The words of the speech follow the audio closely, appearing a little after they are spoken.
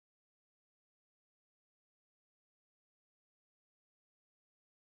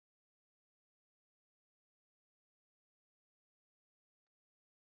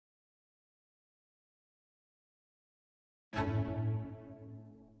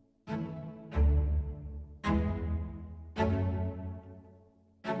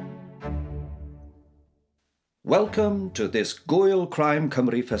Welcome to this Gŵyl Crime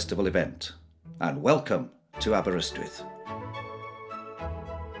Cymru Festival event, and welcome to Aberystwyth.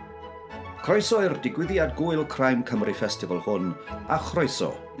 Croeso i'r digwyddiad Gŵyl Crime Cymru Festival hwn, a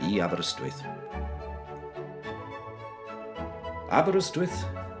chroeso I Aberystwyth. Aberystwyth,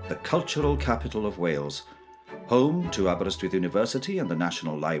 the cultural capital of Wales, home to Aberystwyth University and the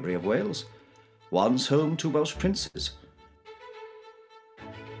National Library of Wales, once home to Welsh princes.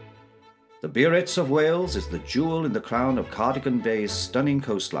 The Bearits of Wales is the jewel in the crown of Cardigan Bay's stunning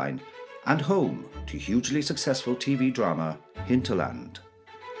coastline and home to hugely successful TV drama Hinterland.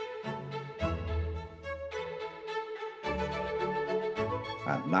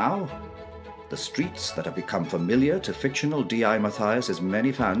 And now, the streets that have become familiar to fictional D.I. Mathias's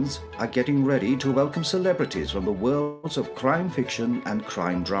many fans are getting ready to welcome celebrities from the worlds of crime fiction and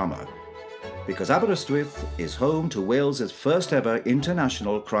crime drama. Because Aberystwyth is home to Wales's first ever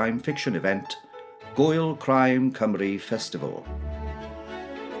international crime fiction event, Gŵyl Crime Cymru Festival.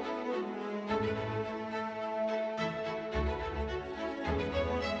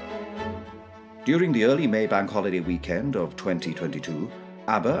 During the early May Bank Holiday weekend of 2022,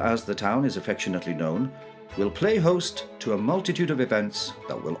 Aber, as the town is affectionately known, will play host to a multitude of events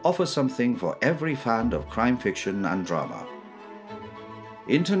that will offer something for every fan of crime fiction and drama.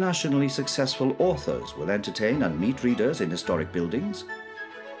 Internationally successful authors will entertain and meet readers in historic buildings.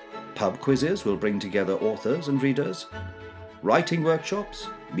 Pub quizzes will bring together authors and readers. Writing workshops,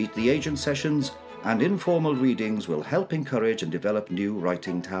 meet the agent sessions, and informal readings will help encourage and develop new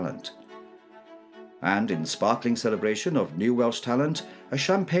writing talent. And in sparkling celebration of new Welsh talent, a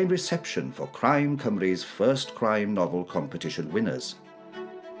champagne reception for Crime Cymru's first crime novel competition winners.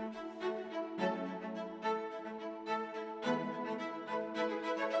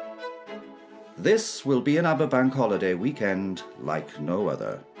 This will be an Aberbank holiday weekend like no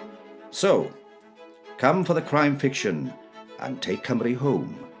other. So, come for the crime fiction and take Cymru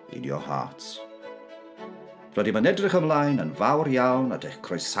home in your hearts. Rydym yn edrych ymlaen yn fawr iawn at eich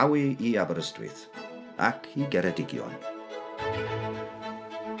croesawu I Aberystwyth ac I Geredigion.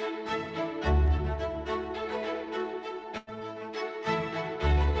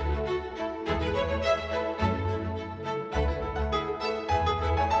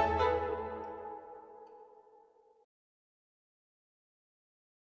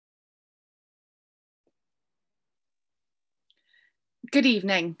 Good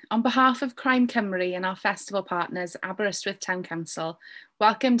evening. On behalf of Crime Cymru and our festival partners, Aberystwyth Town Council,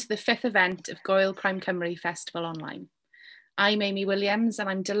 welcome to the 5th event of Gŵyl Crime Cymru Festival Online. I'm Amy Williams and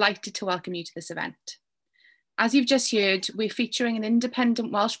I'm delighted to welcome you to this event. As you've just heard, we're featuring an independent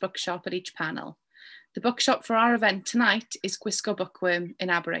Welsh bookshop at each panel. The bookshop for our event tonight is Gwisgo Bookworm in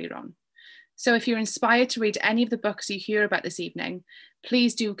Aberaeron. So if you're inspired to read any of the books you hear about this evening,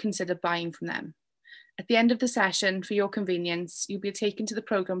 please do consider buying from them. At the end of the session, for your convenience, you'll be taken to the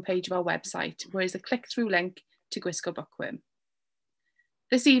programme page of our website, where is a click-through link to Gwisgo Bookworm.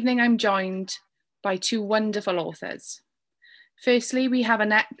 This evening, I'm joined by two wonderful authors. Firstly, we have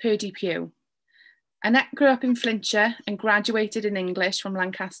Annette Purdey Pugh. Annette grew up in Flintshire and graduated in English from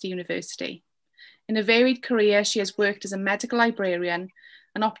Lancaster University. In a varied career, she has worked as a medical librarian,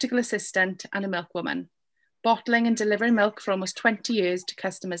 an optical assistant, and a milkwoman, bottling and delivering milk for almost 20 years to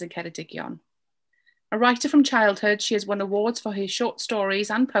customers in Ceredigion. A writer from childhood, she has won awards for her short stories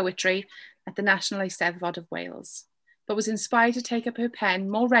and poetry at the National Eisteddfod of Wales, but was inspired to take up her pen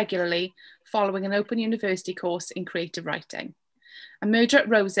more regularly following an Open University course in creative writing. A Murder at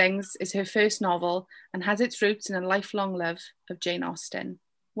Rosings is her first novel and has its roots in a lifelong love of Jane Austen.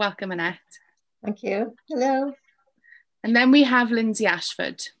 Welcome, Annette. Thank you. Hello. And then we have Lindsay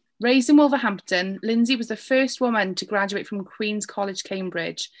Ashford. Raised in Wolverhampton, Lindsay was the first woman to graduate from Queen's College,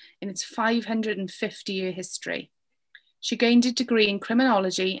 Cambridge in its 550-year history. She gained a degree in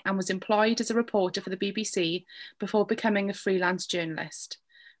criminology and was employed as a reporter for the BBC before becoming a freelance journalist,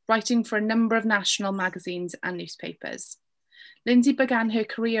 writing for a number of national magazines and newspapers. Lindsay began her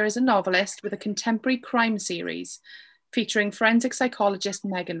career as a novelist with a contemporary crime series featuring forensic psychologist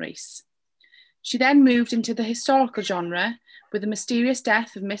Megan Rees. She then moved into the historical genre with The Mysterious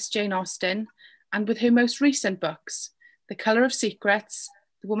Death of Miss Jane Austen and with her most recent books, The Colour of Secrets,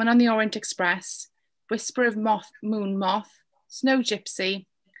 The Woman on the Orient Express, Whisper of Moon Moth, Snow Gypsy,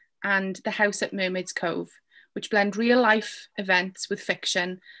 and The House at Mermaid's Cove, which blend real-life events with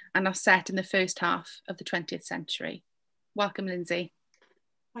fiction and are set in the first half of the 20th century. Welcome, Lindsay.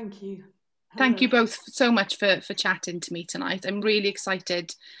 Thank you. Hello. Thank you both so much for chatting to me tonight. I'm really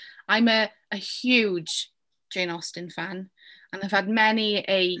excited. I'm a huge Jane Austen fan, and I've had many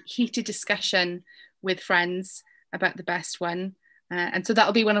a heated discussion with friends about the best one. And so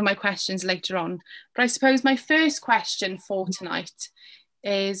that'll be one of my questions later on. But I suppose my first question for tonight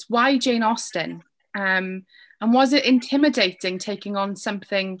is, why Jane Austen? And was it intimidating taking on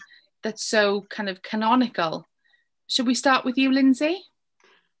something that's so kind of canonical? Should we start with you, Lindsay?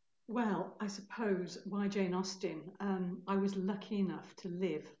 Well, I suppose, why Jane Austen? I was lucky enough to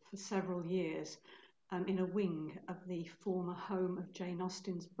live for several years in a wing of the former home of Jane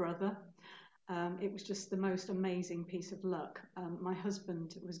Austen's brother. It was just the most amazing piece of luck. My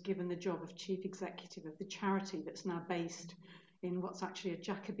husband was given the job of chief executive of the charity that's now based in what's actually a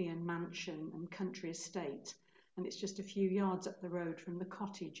Jacobean mansion and country estate. And it's just a few yards up the road from the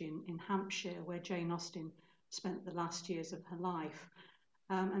cottage in Hampshire where Jane Austen spent the last years of her life.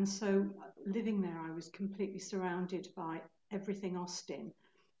 And so living there, I was completely surrounded by everything Austen.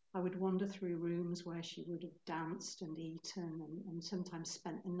 I would wander through rooms where she would have danced and eaten and sometimes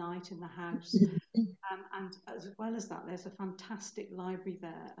spent the night in the house. And as well as that, there's a fantastic library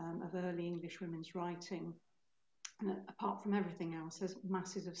there of early English women's writing. And apart from everything else, there's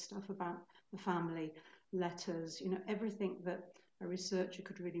masses of stuff about the family, letters, everything that a researcher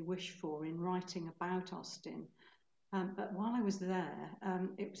could really wish for in writing about Austen. But while I was there,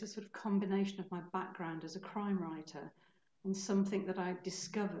 it was a sort of combination of my background as a crime writer and something that I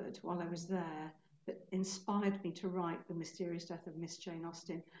discovered while I was there that inspired me to write The Mysterious Death of Miss Jane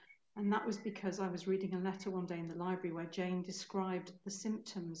Austen. And that was because I was reading a letter one day in the library where Jane described the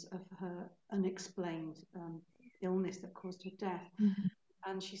symptoms of her unexplained illness that caused her death. Mm-hmm.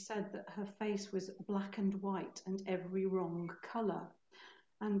 And she said that her face was black and white and every wrong colour.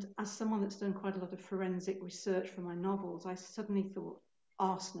 And as someone that's done quite a lot of forensic research for my novels, I suddenly thought,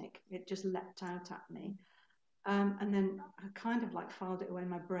 arsenic. It just leapt out at me. And then I kind of filed it away in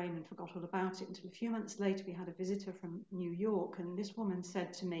my brain and forgot all about it until a few months later we had a visitor from New York, and this woman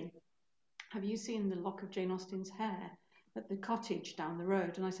said to me, "Have you seen the lock of Jane Austen's hair at the cottage down the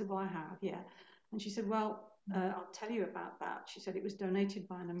road?" And I said, "Well, I have, yeah." And she said, "Well, I'll tell you about that." She said it was donated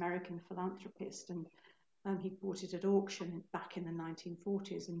by an American philanthropist, and he bought it at auction back in the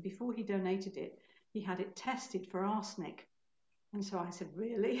 1940s. And before he donated it, he had it tested for arsenic. And so I said,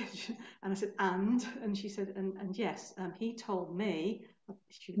 "Really?" And I said, and she said, and yes, he told me,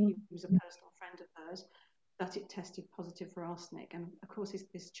 he was a personal friend of hers, that it tested positive for arsenic. And of course,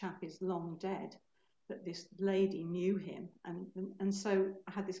 this chap is long dead, but this lady knew him. And so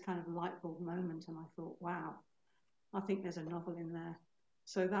I had this kind of light bulb moment, and I thought, wow, I think there's a novel in there.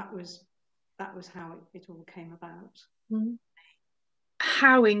 So that was how it all came about.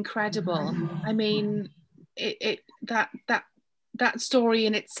 How incredible. I mean, that story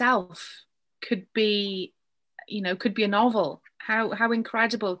in itself could be a novel. How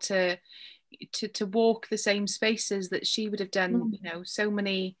incredible to walk the same spaces that she would have done, so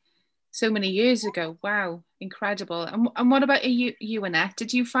many years ago. Wow, incredible. And what about you, Annette?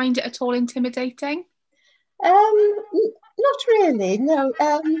 Did you find it at all intimidating? Not really, no.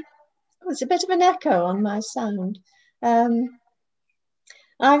 It's a bit of an echo on my sound.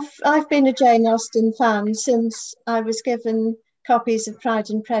 I've been a Jane Austen fan since I was given copies of Pride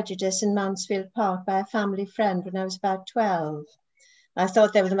and Prejudice in Mansfield Park by a family friend when I was about 12. I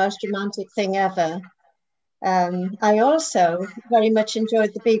thought they were the most romantic thing ever. I also very much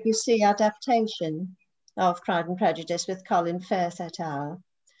enjoyed the BBC adaptation of Pride and Prejudice with Colin Firth et al.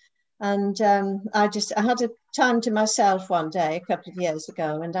 And I had a time to myself one day a couple of years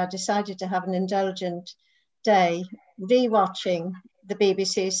ago, and I decided to have an indulgent day rewatching the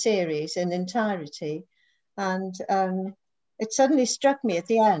BBC series in entirety. And it suddenly struck me at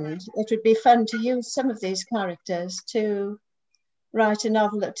the end, it would be fun to use some of these characters to write a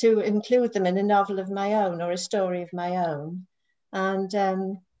novel, to include them in a novel of my own or a story of my own. And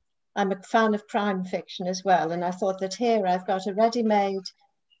I'm a fan of crime fiction as well. And I thought that here I've got a ready-made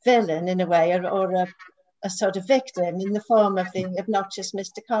villain in a way, or a sort of victim in the form of the obnoxious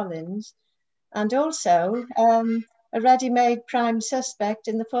Mr. Collins, and also a ready-made prime suspect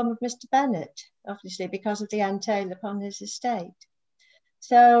in the form of Mr. Bennet, obviously because of the entail upon his estate.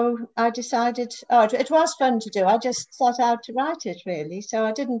 So I decided, it was fun to do. I just set out to write it, really. So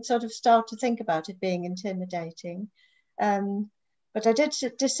I didn't sort of start to think about it being intimidating. But I did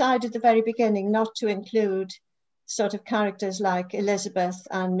decide at the very beginning not to include sort of characters like Elizabeth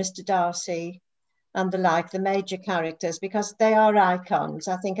and Mr. Darcy and the major characters, because they are icons.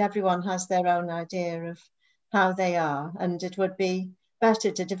 I think everyone has their own idea of how they are, and it would be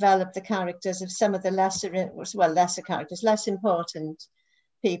better to develop the characters of some of the lesser characters, less important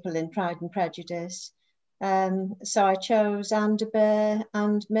people in Pride and Prejudice. So I chose Anne de Bourgh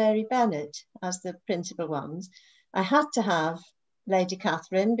and Mary Bennet as the principal ones. I had to have Lady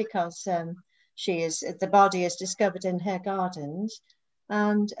Catherine because the body is discovered in her gardens,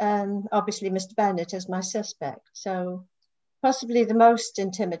 and obviously Mr. Bennet as my suspect. So possibly the most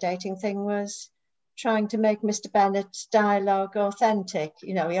intimidating thing was trying to make Mr. Bennet's dialogue authentic.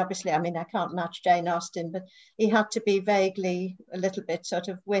 You know, he obviously, I mean, I can't match Jane Austen, but he had to be vaguely a little bit sort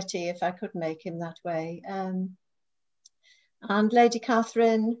of witty if I could make him that way. And Lady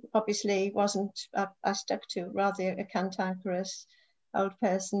Catherine obviously wasn't, I stuck to rather a cantankerous old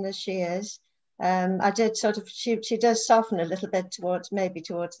person as she is. I did sort of, she does soften a little bit towards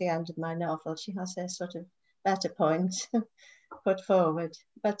the end of my novel. She has her sort of better points put forward,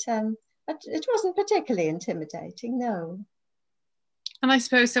 but it wasn't particularly intimidating, no. And I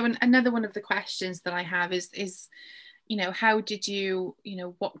suppose so. Another one of the questions that I have is you know, how did you, you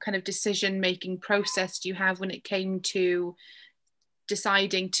know, what kind of decision-making process do you have when it came to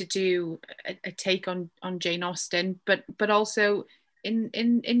deciding to do a take on Jane Austen, but also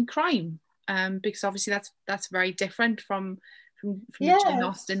in crime, because obviously that's very different from Yes, the Jane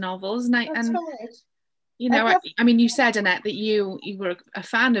Austen novels. And that's right. you know, I mean, you said, Annette, that you were a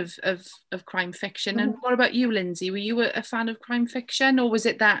fan of crime fiction. And what about you, Lindsay? Were you a fan of crime fiction, or was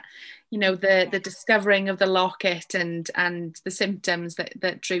it that, you know, the discovering of the locket and the symptoms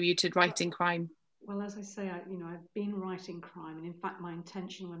that drew you to writing crime? Well, as I say, I've been writing crime, and in fact, my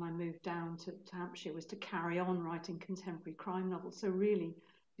intention when I moved down to Hampshire was to carry on writing contemporary crime novels. So really,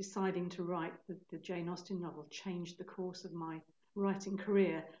 deciding to write the Jane Austen novel changed the course of my writing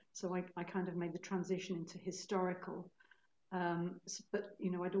career. So I kind of made the transition into historical. But, you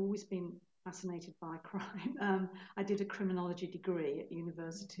know, I'd always been fascinated by crime. I did a criminology degree at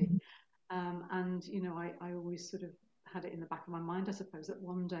university. And, you know, I always sort of had it in the back of my mind, I suppose, that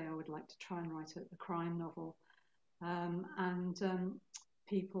one day I would like to try and write a crime novel.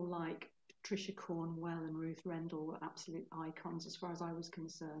 People like Patricia Cornwell and Ruth Rendell were absolute icons as far as I was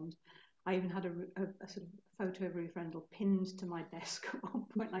concerned. I even had a sort of photo of Ruth Rendell pinned to my desk at one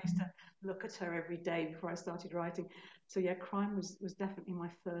point. I used to look at her every day before I started writing. So yeah, crime was definitely my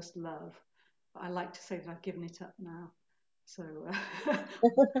first love. But I like to say that I've given it up now. So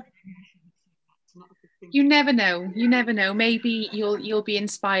you never know. Maybe you'll be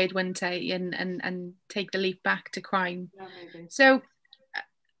inspired one day and take the leap back to crime. Yeah, maybe. So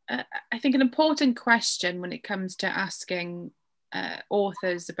I think an important question when it comes to asking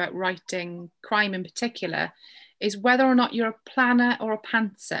authors about writing crime in particular is whether or not you're a planner or a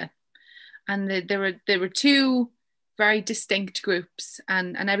pantser. And there are two very distinct groups,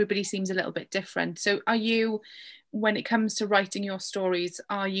 and everybody seems a little bit different. So are you, when it comes to writing your stories,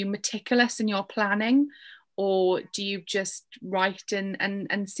 are you meticulous in your planning, or do you just write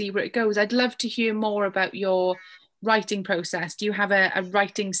and see where it goes? I'd love to hear more about your writing process. Do you have a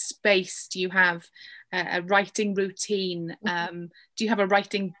writing space? Do you have a writing routine? Do you have a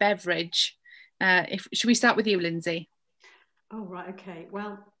writing beverage? Should we start with you, Lindsay? Oh, right, okay.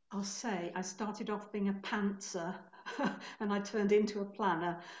 Well, I'll say I started off being a pantser and I turned into a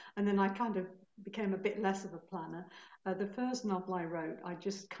planner, and then I kind of became a bit less of a planner. The first novel I wrote, I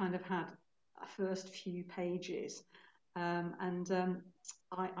just kind of had a first few pages.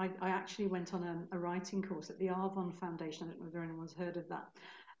 I actually went on a writing course at the Arvon Foundation. I don't know whether anyone's heard of that.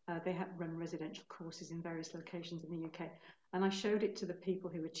 They have run residential courses in various locations in the UK. And I showed it to the people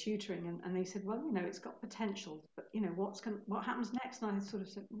who were tutoring, and they said, well, you know, it's got potential, but, you know, what happens next? And I sort of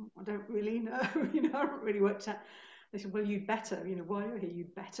said, I don't really know, you know, I haven't really worked out. They said, well, you'd better, you know, while you're here,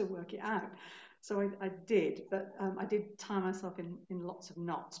 you'd better work it out. So I did, but I did tie myself in lots of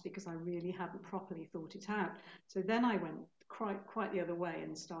knots because I really hadn't properly thought it out. So then I went quite the other way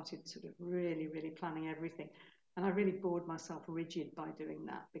and started sort of really, really planning everything. And I really bored myself rigid by doing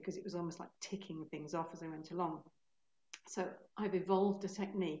that because it was almost like ticking things off as I went along. So I've evolved a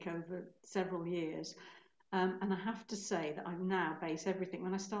technique over several years. And I have to say that I now base everything.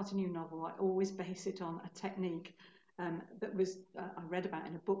 When I start a new novel, I always base it on a technique that was I read about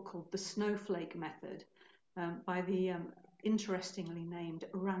in a book called The Snowflake Method by the interestingly named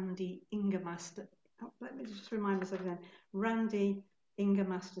Randy Ingemaster. Let me just remind myself again. Randy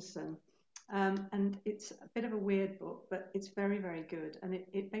Ingemasterson. And it's a bit of a weird book, but it's very, very good. And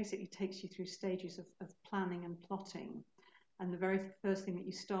it basically takes you through stages of planning and plotting. And the very first thing that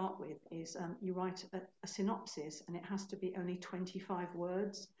you start with is you write a synopsis, and it has to be only 25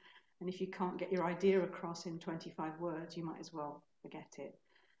 words. And if you can't get your idea across in 25 words, you might as well forget it.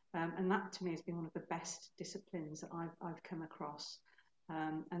 And that to me has been one of the best disciplines that I've come across.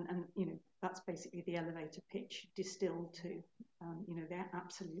 And you know, that's basically the elevator pitch distilled to you know, their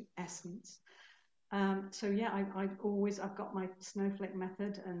absolute essence. So yeah, I've got my snowflake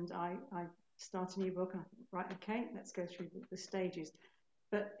method, and I start a new book and I think, right, okay, let's go through the stages.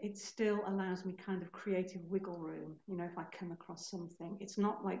 but it still allows me kind of creative wiggle room. You know, if I come across something, it's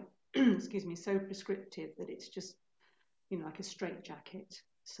not like, excuse me, so prescriptive that it's just, you know, like a straitjacket.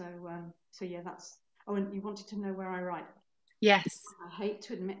 So yeah, that's. Oh, and you wanted to know where I write? Yes. I hate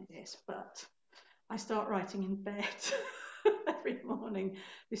to admit this, but I start writing in bed every morning.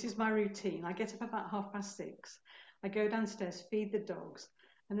 This is my routine. I get up about 6:30. I go downstairs, feed the dogs,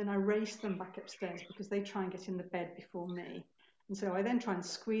 and then I race them back upstairs because they try and get in the bed before me. And so I then try and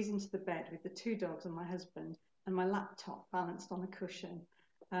squeeze into the bed with the 2 dogs and my husband and my laptop balanced on a cushion.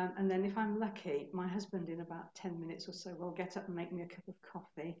 And then if I'm lucky, my husband in about 10 minutes or so will get up and make me a cup of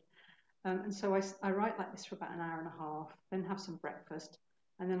coffee. And so I write like this for about an hour and a half, then have some breakfast,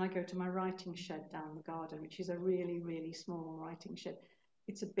 and then I go to my writing shed down the garden, which is a really, really small writing shed.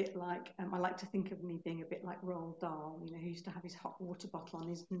 It's a bit like, I like to think of me being a bit like Roald Dahl, you know, who used to have his hot water bottle on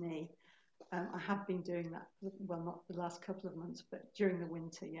his knee. I have been doing that, well, not the last couple of months, but during the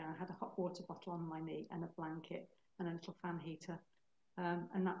winter, yeah, I had a hot water bottle on my knee and a blanket and a little fan heater.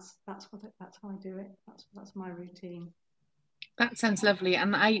 And that's how I do it. That's my routine. That sounds lovely.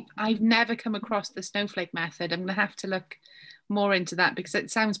 And I've never come across the snowflake method. I'm going to have to look more into that because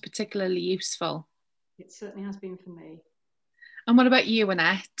it sounds particularly useful. It certainly has been for me. And what about you,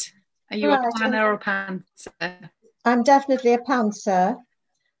 Annette? Are you a planner or a pantser? I'm definitely a pantser.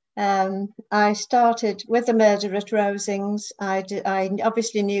 I started with the murder at Rosings. I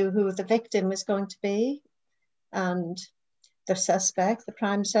obviously knew who the victim was going to be and the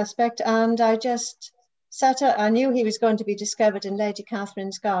prime suspect, and I just I knew he was going to be discovered in Lady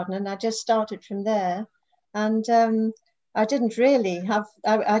Catherine's garden, and I just started from there. And I didn't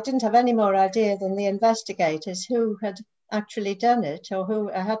have any more idea than the investigators who had actually done it, or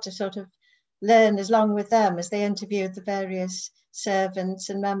who I had to sort of learn along with them as they interviewed the various servants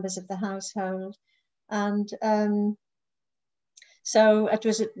and members of the household. And so it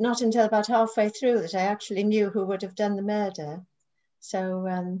was not until about halfway through that I actually knew who would have done the murder. So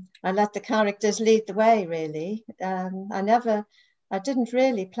I let the characters lead the way, really. I didn't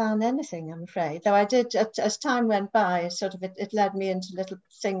really plan anything, I'm afraid, though I did, as time went by, it led me into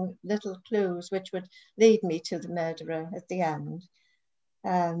little clues which would lead me to the murderer at the end.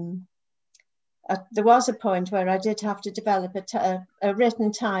 There was a point where I did have to develop a written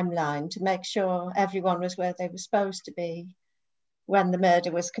timeline to make sure everyone was where they were supposed to be when the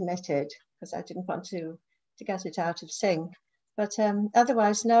murder was committed, because I didn't want to get it out of sync. But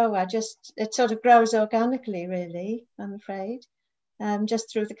otherwise, no, it sort of grows organically, really, I'm afraid,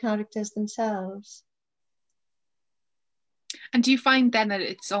 just through the characters themselves. And do you find then that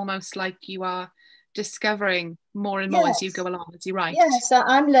it's almost like you are discovering more and more as you go along, as you write? Yes,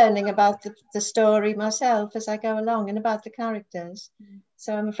 I'm learning about the story myself as I go along and about the characters.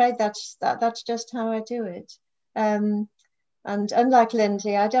 So I'm afraid that's just how I do it. And unlike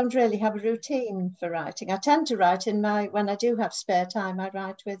Lindsay, I don't really have a routine for writing. I tend to write when I do have spare time, I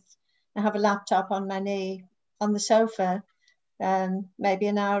have a laptop on my knee on the sofa, maybe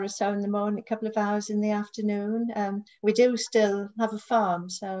an hour or so in the morning, a couple of hours in the afternoon. We do still have a farm,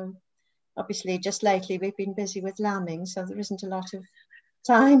 so obviously just lately we've been busy with lambing, so there isn't a lot of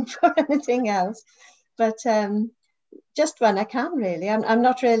time for anything else. But just when I can, really. I'm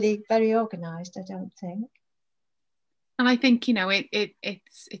not really very organised, I don't think. And I think, you know,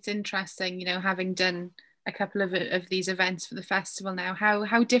 it's interesting, you know, having done a couple of these events for the festival now,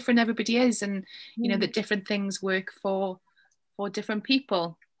 how different everybody is, and you know that different things work for different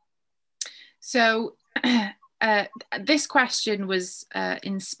people. So this question was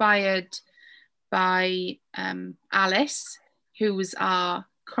inspired by Alice, who was our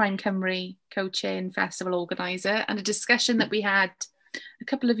Crime Cymru co-chair and festival organiser, and a discussion that we had a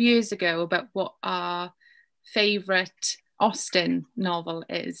couple of years ago about what our favourite Austen novel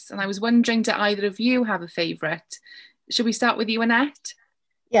is. And I was wondering, do either of you have a favourite? Should we start with you, Annette?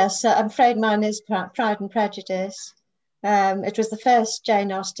 Yes, I'm afraid mine is Pride and Prejudice. It was the first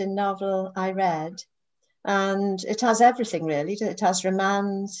Jane Austen novel I read, and it has everything, really. It has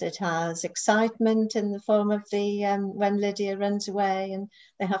romance, it has excitement in the form of when Lydia runs away and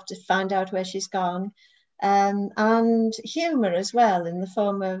they have to find out where she's gone, and humour as well, in the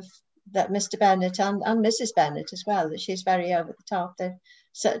form of that Mr. Bennet and Mrs. Bennet as well, that she's very over the top. They're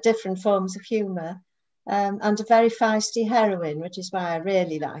different forms of humour, and a very feisty heroine, which is why I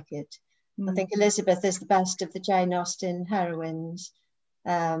really like it. I think Elizabeth is the best of the Jane Austen heroines.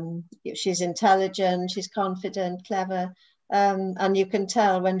 She's intelligent, she's confident, clever, and you can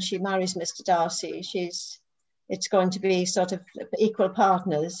tell when she marries Mr. Darcy, it's going to be sort of equal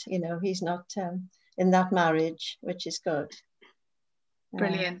partners. You know, he's not in that marriage, which is good.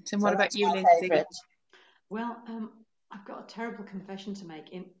 Brilliant. And what about you, Lindsay? Well, I've got a terrible confession to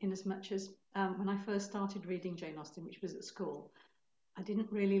make in as much as when I first started reading Jane Austen, which was at school, I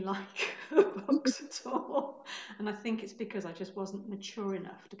didn't really like her books at all. And I think it's because I just wasn't mature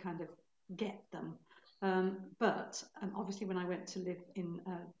enough to kind of get them. But obviously when I went to live in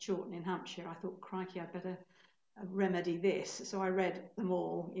Chawton in Hampshire, I thought, crikey, I'd better remedy this. So I read them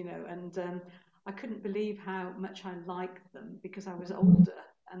all, you know, and I couldn't believe how much I liked them because I was older.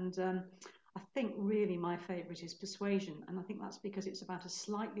 And I think really my favourite is Persuasion, and I think that's because it's about a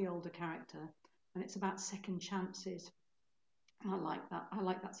slightly older character and it's about second chances. And I like that. I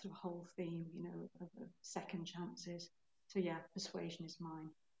like that sort of whole theme, you know, of second chances. So yeah, Persuasion is mine.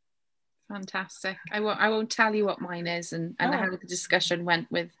 Fantastic. I won't tell you what mine is and how the discussion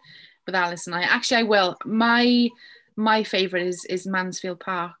went with Alice and I. Actually, I will. My favourite is Mansfield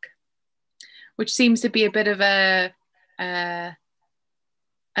Park, which seems to be a bit of an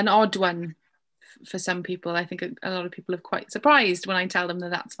odd one for some people. I think a lot of people are quite surprised when I tell them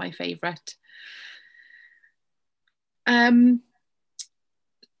that that's my favourite.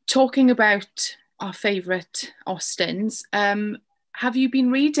 Talking about our favourite Austens, have you been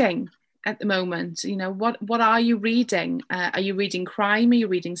reading at the moment? You know, what are you reading? Are you reading crime? Are you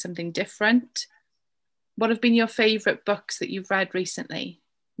reading something different? What have been your favourite books that you've read recently?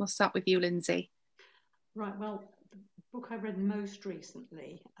 We'll start with you, Lindsay. Right, well, the book I read most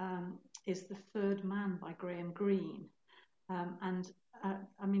recently is The Third Man by Graham Greene.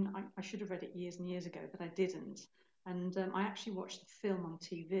 I mean, I should have read it years and years ago, but I didn't. And I actually watched the film on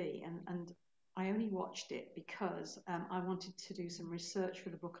TV, and I only watched it because I wanted to do some research for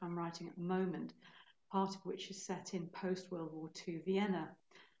the book I'm writing at the moment, part of which is set in post-World War II Vienna.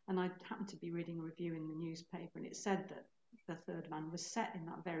 And I happened to be reading a review in the newspaper, and it said that The Third Man was set in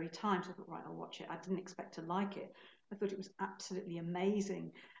that very time. So I thought, right, I'll watch it. I didn't expect to like it. I thought it was absolutely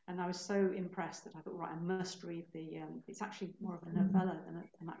amazing. And I was so impressed that I thought, right, I must read it's actually more of a novella than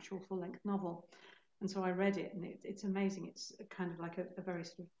an actual full-length novel. And so I read it, and it's amazing. It's kind of like a very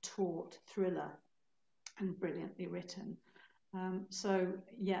sort of taut thriller and brilliantly written. So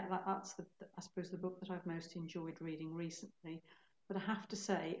yeah, that's I suppose the book that I've most enjoyed reading recently. But I have to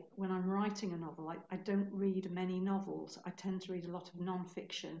say, when I'm writing a novel, I don't read many novels. I tend to read a lot of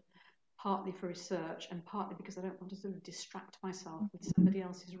non-fiction, partly for research and partly because I don't want to sort of distract myself with somebody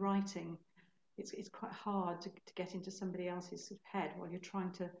else's writing. It's quite hard to get into somebody else's sort of head while you're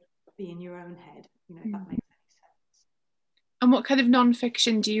trying to be in your own head, you know, if that makes any sense. And what kind of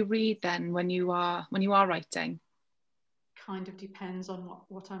non-fiction do you read then when you are writing? Kind of depends on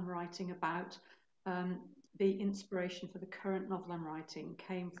what I'm writing about. The inspiration for the current novel I'm writing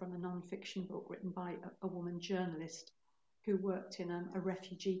came from a non-fiction book written by a woman journalist who worked in a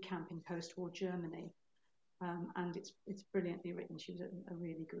refugee camp in post-war Germany, and it's brilliantly written. She was a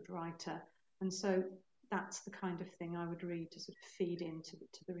really good writer, and so that's the kind of thing I would read to sort of feed into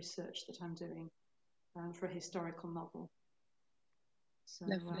the research that I'm doing for a historical novel. So,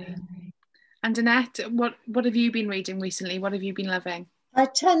 lovely. And Annette, what have you been reading recently? What have you been loving? I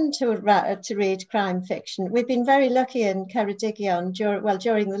tend to read crime fiction. We've been very lucky in Ceredigion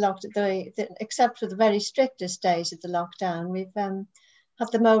during the lockdown, except for the very strictest days of the lockdown. We've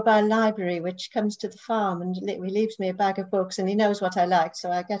had the mobile library, which comes to the farm and he leaves me a bag of books, and he knows what I like,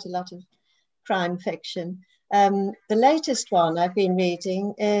 so I get a lot of crime fiction. The latest one I've been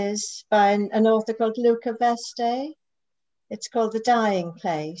reading is by an author called Luca Veste. It's called The Dying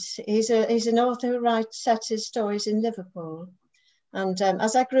Place. He's an author who sets his stories in Liverpool. And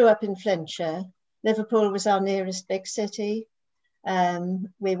as I grew up in Flintshire, Liverpool was our nearest big city.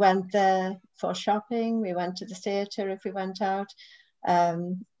 We went there for shopping. We went to the theatre if we went out.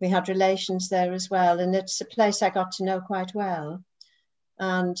 We had relations there as well. And it's a place I got to know quite well.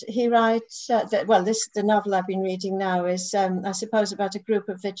 And he writes, the novel I've been reading now is, I suppose, about a group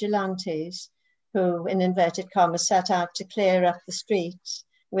of vigilantes who, in inverted commas, set out to clear up the streets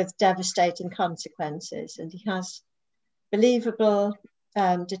with devastating consequences. And he has believable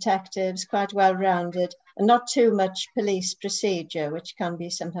detectives, quite well-rounded, and not too much police procedure, which can be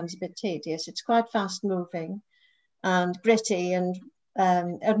sometimes a bit tedious. It's quite fast-moving and gritty and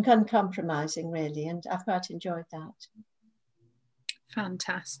uncompromising, really, and I've quite enjoyed that.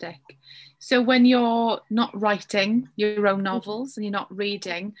 Fantastic. So when you're not writing your own novels and you're not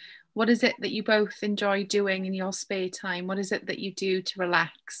reading, what is it that you both enjoy doing in your spare time? What is it that you do to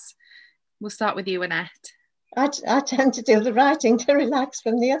relax? We'll start with you, Annette. I tend to do the writing to relax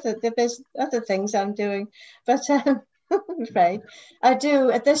from the other things I'm doing, but I'm afraid I do.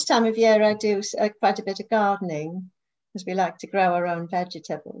 At this time of year, I do quite a bit of gardening because we like to grow our own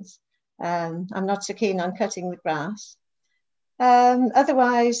vegetables. I'm not so keen on cutting the grass.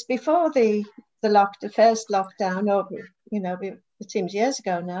 Otherwise, before the the first lockdown, or it seems years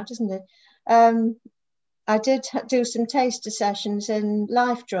ago now, doesn't it? I did do some taster sessions in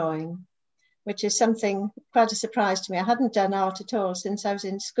life drawing, which is something quite a surprise to me. I hadn't done art at all since I was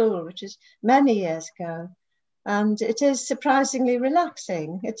in school, which is many years ago. And it is surprisingly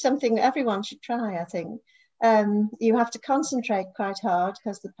relaxing. It's something everyone should try, I think. You have to concentrate quite hard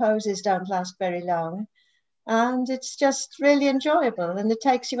because the poses don't last very long. And it's just really enjoyable, and it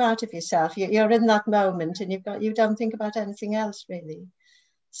takes you out of yourself. You're in that moment, and you don't think about anything else really.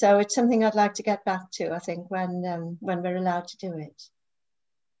 So it's something I'd like to get back to, I think, when we're allowed to do it.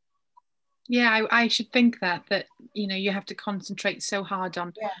 Yeah, I should think that you have to concentrate so hard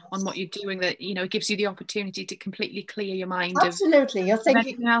on what you're doing that it gives you the opportunity to completely clear your mind. Absolutely, you're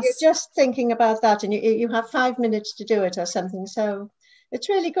just thinking about that, and you have 5 minutes to do it or something. So it's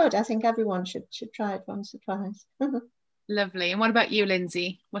really good. I think everyone should try it once or twice. Lovely. And what about you,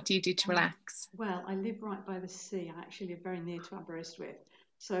 Lindsay? What do you do to relax? Well, I live right by the sea. I actually live very near to Aberystwyth.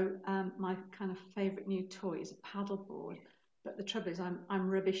 So my kind of favourite new toy is a paddleboard. But the trouble is I'm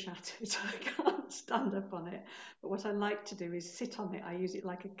rubbish at it. I can't stand up on it. But what I like to do is sit on it. I use it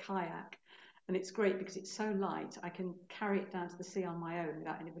like a kayak. And it's great because it's so light. I can carry it down to the sea on my own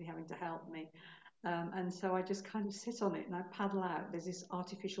without anybody having to help me. And so I just kind of sit on it and I paddle out. There's this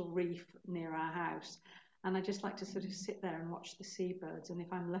artificial reef near our house. And I just like to sort of sit there and watch the seabirds. And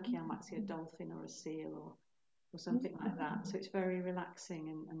if I'm lucky, I might see a dolphin or a seal or something like that. So it's very relaxing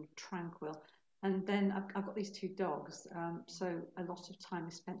and tranquil. And then I've got these 2 dogs, so a lot of time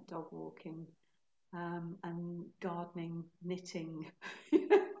is spent dog walking and gardening, knitting.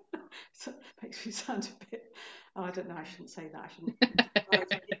 So it makes me sound a bit, I don't know, I shouldn't say that. I shouldn't.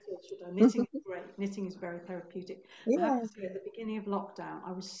 Knitting is great. Knitting is very therapeutic. Yeah. I have to say, at the beginning of lockdown,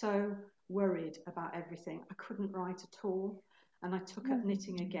 I was so worried about everything. I couldn't write at all. And I took up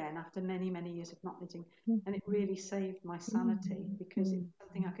knitting again after many, many years of not knitting. And it really saved my sanity because it's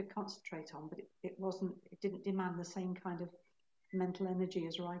something I could concentrate on, but it didn't demand the same kind of mental energy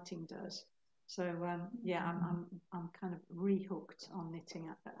as writing does. So I'm kind of rehooked on knitting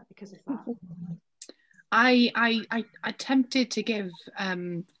because of that. I attempted to give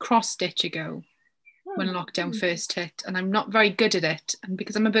cross stitch a go when lockdown first hit, and I'm not very good at it. And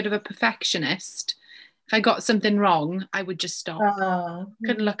because I'm a bit of a perfectionist, if I got something wrong, I would just stop.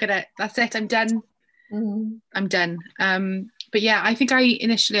 Couldn't look at it. That's it. I'm done. I'm done. But yeah, I think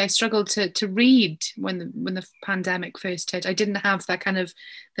I struggled to read when the pandemic first hit. I didn't have that kind of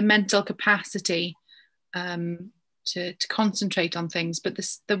the mental capacity to concentrate on things. But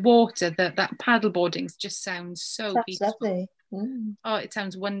the water, that paddleboarding just sounds so peaceful. Oh, it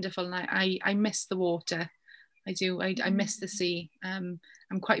sounds wonderful, and I miss the water. I do. I miss the sea. I'm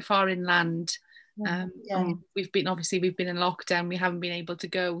quite far inland. We've been in lockdown. We haven't been able to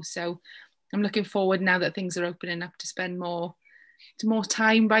go, so I'm looking forward now that things are opening up to spend more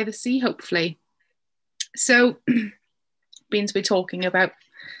time by the sea, hopefully. So, being we're talking about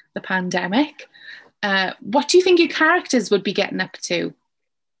the pandemic, what do you think your characters would be getting up to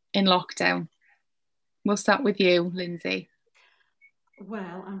in lockdown? We'll start with you, Lindsay.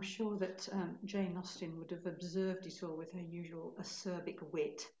 Well, I'm sure that Jane Austen would have observed it all with her usual acerbic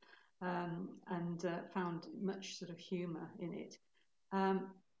wit. And found much sort of humour in it.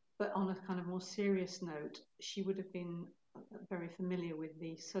 But on a kind of more serious note, she would have been very familiar with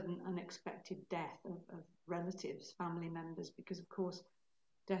the sudden unexpected death of relatives, family members, because of course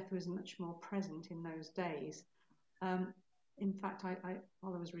death was much more present in those days. In fact,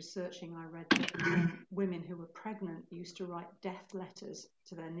 while I was researching, I read that women who were pregnant used to write death letters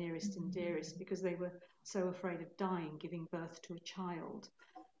to their nearest and dearest because they were so afraid of dying giving birth to a child.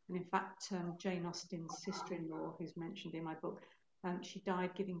 And in fact, Jane Austen's sister-in-law, who's mentioned in my book, she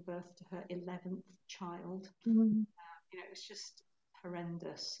died giving birth to her 11th child. It was just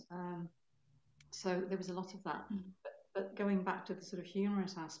horrendous. So there was a lot of that. But going back to the sort of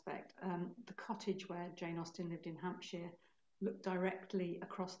humorous aspect, the cottage where Jane Austen lived in Hampshire looked directly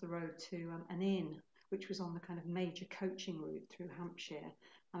across the road to an inn, which was on the kind of major coaching route through Hampshire.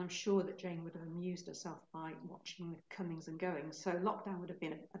 And I'm sure that Jane would have amused herself by watching the comings and goings. So lockdown would have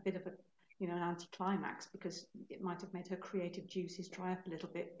been a bit of an anticlimax because it might have made her creative juices dry up a little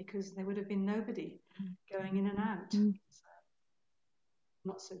bit because there would have been nobody going in and out. So,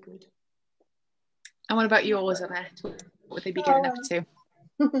 not so good. And what about yours, Annette? What would they be getting up to?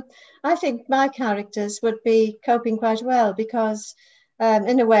 I think my characters would be coping quite well because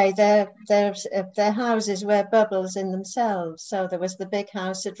in a way their houses were bubbles in themselves. So there was the big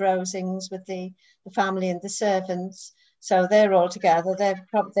house at Rosings with the family and the servants. So they're all together.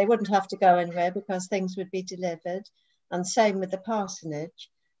 They wouldn't have to go anywhere because things would be delivered. And same with the parsonage.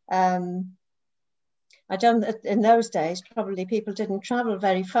 in those days, probably people didn't travel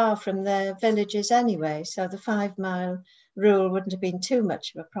very far from their villages anyway, so the 5-mile rule wouldn't have been too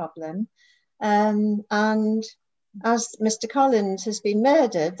much of a problem. And as Mr. Collins has been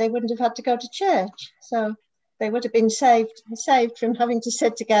murdered, they wouldn't have had to go to church. So they would have been saved from having to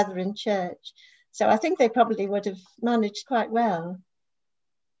sit together in church. So I think they probably would have managed quite well.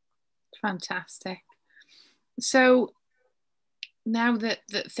 Fantastic. So now that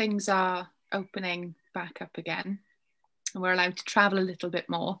things are opening back up again and we're allowed to travel a little bit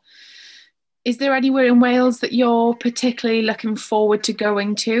more, is there anywhere in Wales that you're particularly looking forward to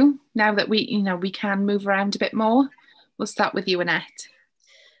going to now that we can move around a bit more? We'll start with you, Annette.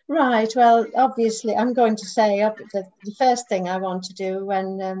 Right, well, obviously I'm going to say the first thing I want to do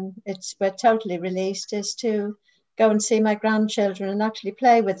when we're totally released is to go and see my grandchildren and actually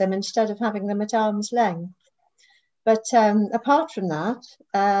play with them instead of having them at arm's length. But apart from that,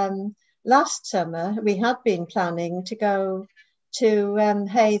 last summer we had been planning to go to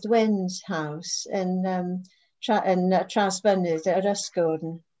Haedd Wyn's house in Trasfynydd at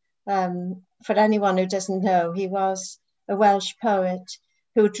Ysgwrn. For anyone who doesn't know, he was a Welsh poet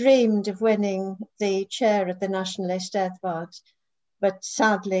who dreamed of winning the chair at the National Eisteddfod, but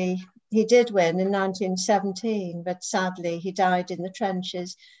sadly he did win in 1917, but sadly he died in the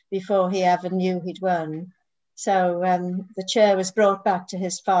trenches before he ever knew he'd won. So the chair was brought back to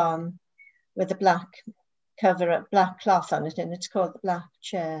his farm with a black cloth on it, and it's called the Black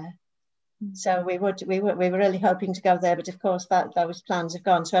Chair. So we were really hoping to go there, but of course those plans have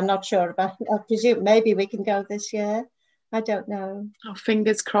gone. So I'm not sure about. I presume maybe we can go this year. I don't know. Oh,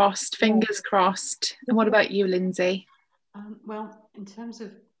 fingers crossed. Fingers crossed. And what about you, Lindsay? Well, in terms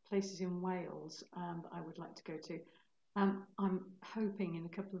of places in Wales that I would like to go to, I'm hoping in a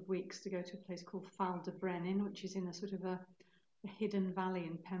couple of weeks to go to a place called Fal de Brenin, which is in a sort of a hidden valley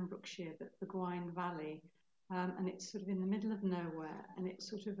in Pembrokeshire, the Gŵyl Valley, and it's sort of in the middle of nowhere, and it's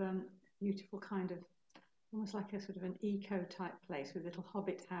sort of beautiful kind of, almost like a sort of an eco type place with little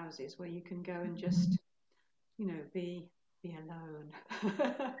hobbit houses where you can go and just, be alone,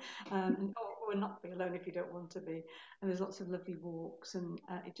 or not be alone if you don't want to be. And there's lots of lovely walks, and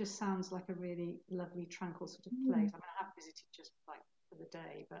it just sounds like a really lovely, tranquil sort of place. I mean, I have visited just like for the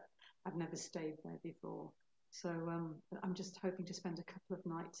day, but I've never stayed there before. So I'm just hoping to spend a couple of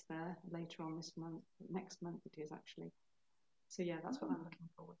nights there later on this month, next month it is actually. So yeah, that's what I'm looking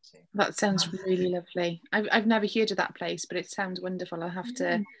forward to. That sounds really lovely. I've never heard of that place, but it sounds wonderful. I'll have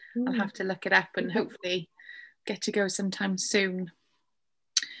to look it up and hopefully get to go sometime soon.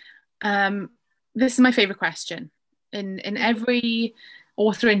 This is my favourite question. In every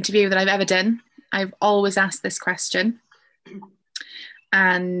author interview that I've ever done, I've always asked this question.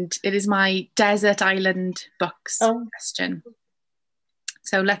 And it is my desert island books question.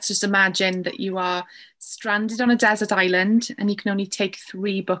 So let's just imagine that you are stranded on a desert island and you can only take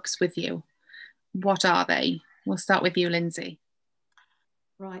 3 books with you. What are they? We'll start with you, Lindsay.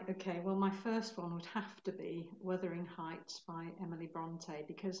 Right, okay. Well, my first one would have to be Wuthering Heights by Emily Bronte,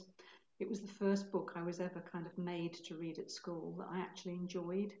 because it was the first book I was ever kind of made to read at school that I actually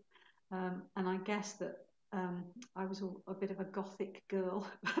enjoyed. And I guess that I was a bit of a gothic girl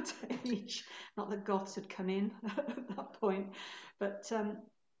at that age. Not that goths had come in at that point, but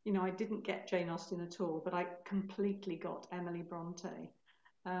I didn't get Jane Austen at all, but I completely got Emily Bronte.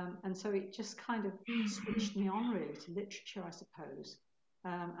 And so it just kind of switched me on really to literature, I suppose.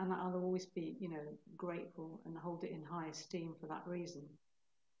 And I'll always be, grateful and hold it in high esteem for that reason.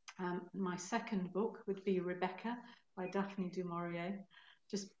 My second book would be Rebecca by Daphne du Maurier,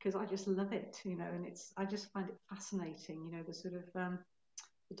 just because I just love it, and I just find it fascinating, the sort of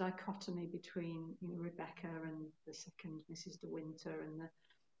the dichotomy between Rebecca and the second Mrs. de Winter, and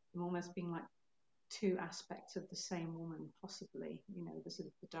them almost being like 2 aspects of the same woman, possibly, the sort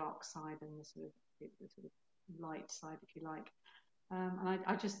of the dark side and the sort of light side, if you like. And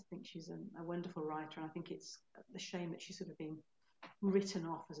I just think she's a wonderful writer, and I think it's a shame that she's sort of been written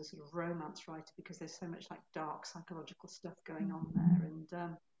off as a sort of romance writer, because there's so much like dark psychological stuff going on there, and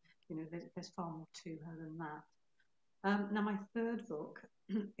there's far more to her than that. Now my third book,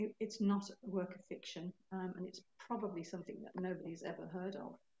 it's not a work of fiction, and it's probably something that nobody's ever heard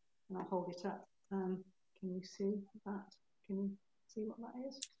of, and I'll hold it up. Can you see that? Can you see what that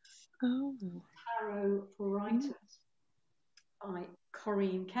is? Oh. Tarot for Writers by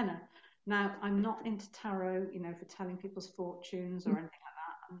Corinne Kenner. Now, I'm not into tarot, for telling people's fortunes or anything like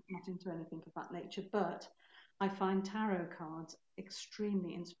that. I'm not into anything of that nature, but I find tarot cards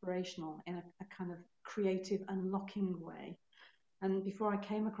extremely inspirational in a kind of creative, unlocking way. And before I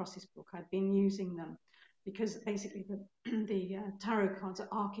came across this book, I'd been using them because basically the tarot cards are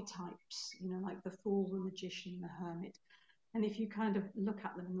archetypes, you know, like the Fool, the Magician, the Hermit. And if you kind of look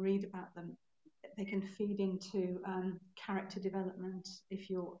at them and read about them, they can feed into character development if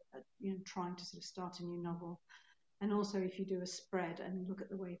you're, you know, trying to sort of start a new novel. And also if you do a spread and look at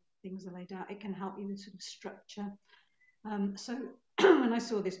the way things are laid out, it can help you with sort of structure. So when I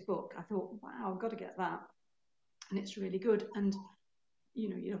saw this book, I thought, wow, I've got to get that. And it's really good. And, you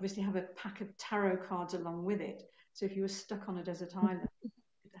know, you obviously have a pack of tarot cards along with it. So if you were stuck on a desert island, you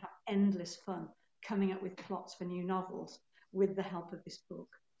could have endless fun coming up with plots for new novels with the help of this book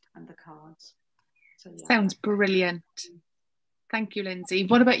and the cards. So, yeah. Sounds brilliant. Thank you, Lindsay.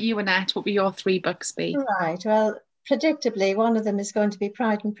 What about you, Annette? What will your 3 books be? Right, well, predictably, one of them is going to be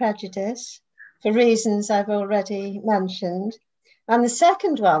Pride and Prejudice, for reasons I've already mentioned. And the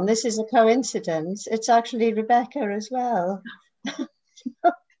second one, this is a coincidence, it's actually Rebecca as well.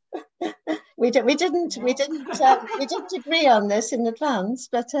 we didn't agree on this in advance,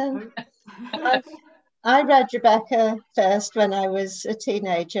 but I read Rebecca first when I was a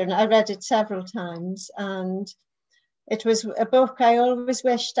teenager, and I read it several times, and it was a book I always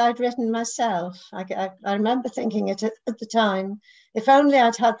wished I'd written myself. I remember thinking it at the time, if only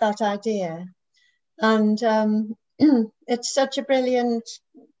I'd had that idea. And it's such a brilliant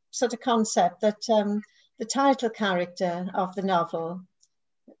sort of concept that the title character of the novel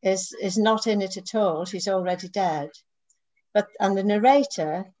is not in it at all. She's already dead. And the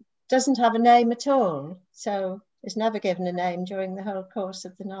narrator doesn't have a name at all. So is never given a name during the whole course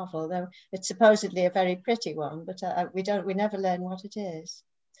of the novel, though it's supposedly a very pretty one, but we never learn what it is.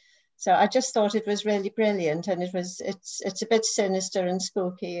 So I just thought it was really brilliant, and it's a bit sinister and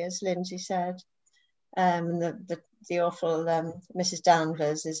spooky, as Lindsay said. The awful Mrs.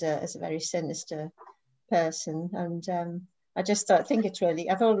 Danvers is a very sinister person, and I just think it's really,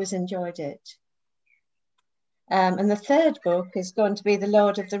 I've always enjoyed it. And the third book is going to be The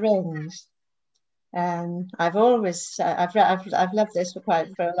Lord of the Rings. I've loved this for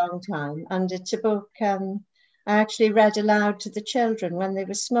a long time, and it's a book I actually read aloud to the children when they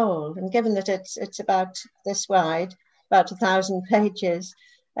were small. And given that it's about this wide, about 1,000 pages,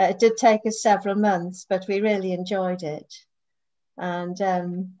 it did take us several months, but we really enjoyed it. And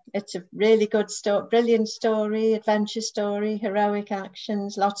it's a really good story, brilliant story, adventure story, heroic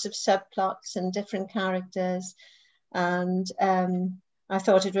actions, lots of subplots and different characters. And I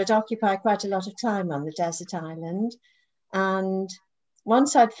thought it would occupy quite a lot of time on the desert island. And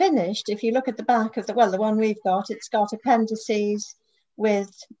once I'd finished, if you look at the back of the one we've got, it's got appendices with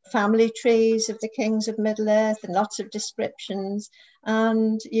family trees of the kings of Middle-earth and lots of descriptions.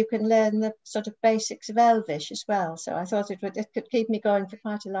 And you can learn the sort of basics of Elvish as well. So I thought it could keep me going for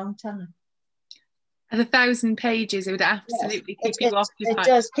quite a long time. At 1,000 pages, it would absolutely keep you occupied. It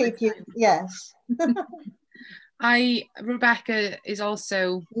does keep you, yes. Rebecca is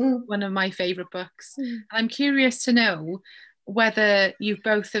also one of my favourite books. And I'm curious to know whether you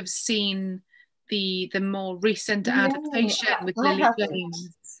both have seen the more recent adaptation with Lily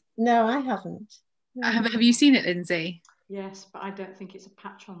James. No, I haven't. No. Have you seen it, Lindsay? Yes, but I don't think it's a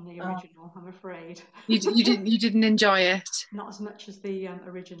patch on the original, I'm afraid. You didn't enjoy it? Not as much as the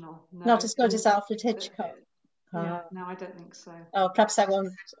original. No. Not as good as Alfred Hitchcock. Yeah, no, I don't think so. Oh, perhaps I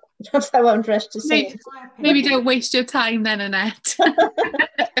won't rush to see it. Maybe don't waste your time then, Annette.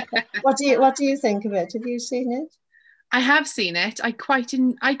 What do you think of it? Have you seen it? I have seen it. I quite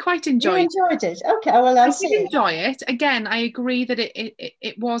enjoyed it. You enjoyed it? Okay, well, I did enjoy it. Again, I agree that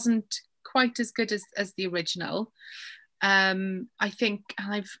it wasn't quite as good as the original. I think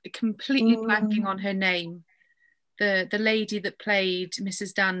I've completely blanking on her name. The lady that played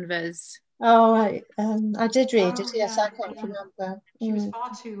Mrs. Danvers. Oh, I did read it. Yes, I can't remember. She was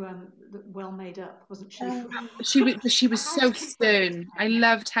far too well made up, wasn't she? She was so stern. I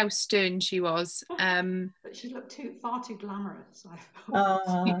loved how stern she was. But she looked far too glamorous.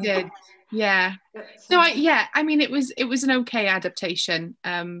 She did, yeah. So I mean, it was an okay adaptation,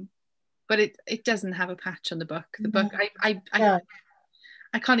 but it doesn't have a patch on the book. The book, I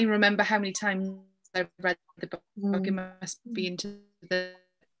can't even remember how many times I read the book. It must be into the.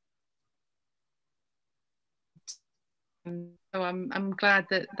 So I'm glad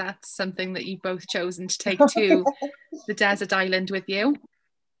that that's something that you've both chosen to take to the desert island with you.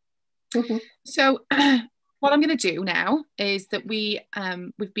 So what I'm going to do now is that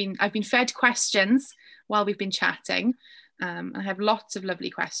I've been fed questions while we've been chatting. I have lots of lovely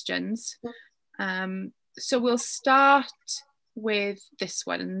questions. So we'll start with this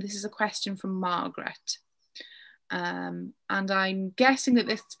one, and this is a question from Margaret. And I'm guessing that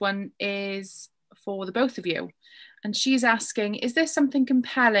this one is for the both of you. And she's asking, is there something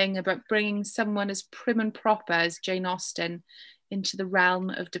compelling about bringing someone as prim and proper as Jane Austen into the realm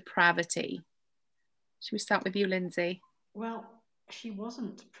of depravity? Should we start with you, Lindsay? Well, she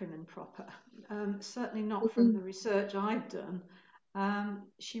wasn't prim and proper, certainly not from the research I've done.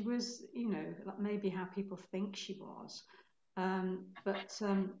 She was, you know, maybe how people think she was. But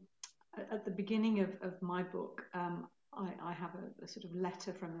at the beginning of my book, I have a sort of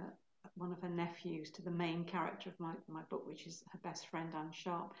letter from one of her nephews to the main character of my book, which is her best friend, Anne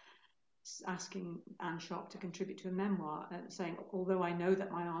Sharp, asking Anne Sharp to contribute to a memoir, saying, although I know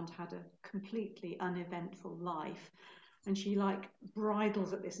that my aunt had a completely uneventful life, and she like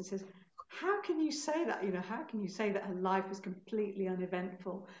bridles at this and says, how can you say that? You know, how can you say that her life was completely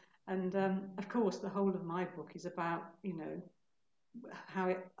uneventful? And of course, the whole of my book is about, you know, how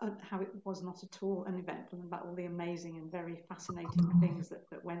it was not at all uneventful, and about all the amazing and very fascinating things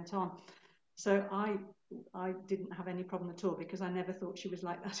that went on. So I didn't have any problem at all, because I never thought she was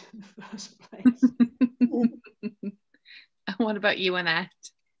like that in the first place. What about you, Annette?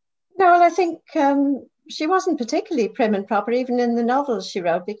 No, well, I think she wasn't particularly prim and proper, even in the novels she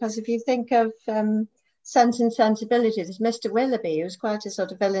wrote, because if you think of Sense and Sensibility, there's Mr. Willoughby, who's quite a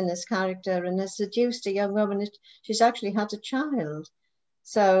sort of villainous character and has seduced a young woman. She's actually had a child.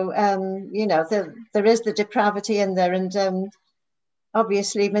 So, you know, there is the depravity in there. And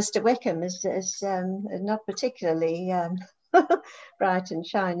obviously, Mr. Wickham is not particularly bright and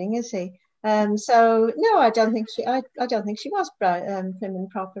shining, is he? So no, I don't think she was prim and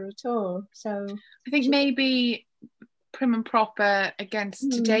proper at all. So I think maybe prim and proper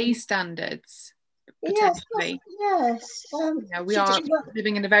against today's standards. Potentially. Yes. You know, we are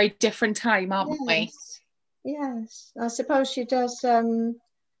living in a very different time, aren't we? Yes. I suppose she does.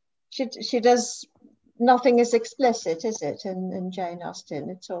 She does. Nothing is explicit, is it? In Jane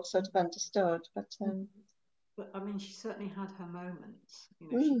Austen, it's all sort of understood. But I mean, she certainly had her moments. You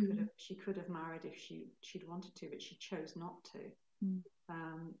know, she could have married if she'd wanted to, but she chose not to.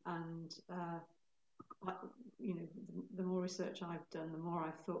 You know, the more research I've done, the more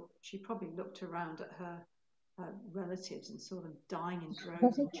I've thought she probably looked around at her relatives and saw them dying in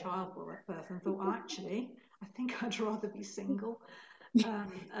droves in childbirth and thought, well, actually, I think I'd rather be single. You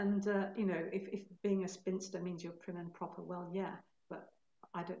know, if being a spinster means you're prim and proper, well, yeah, but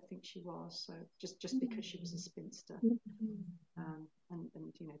I don't think she was. So just because she was a spinster, and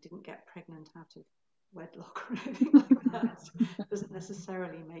you know, didn't get pregnant out of wedlock or anything like that, doesn't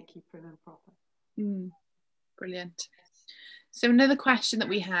necessarily make you prim and proper. Brilliant. So another question that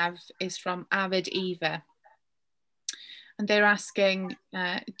we have is from Avid Eva, and they're asking,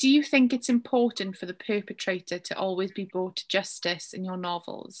 do you think it's important for the perpetrator to always be brought to justice in your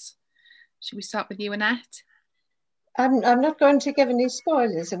novels? Should we start with you, Annette? I'm not going to give any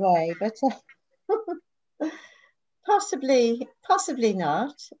spoilers away, but possibly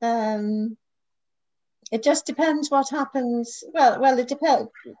not. It just depends what happens. Well, it depends.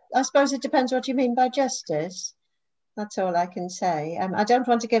 I suppose it depends what you mean by justice. That's all I can say. I don't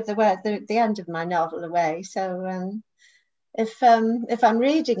want to give the end of my novel away. So if I'm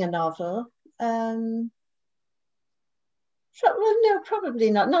reading a novel, well, no, probably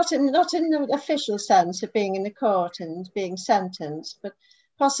not. Not in the official sense of being in a court and being sentenced, but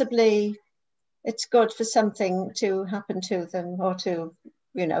possibly it's good for something to happen to them, or to,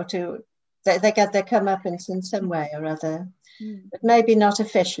 you know, they get their comeuppance in some way or other. But maybe not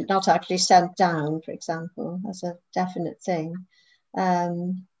official, not actually sent down, for example, as a definite thing.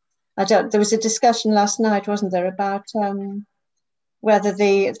 There was a discussion last night, wasn't there, about whether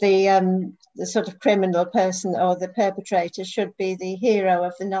the sort of criminal person or the perpetrator should be the hero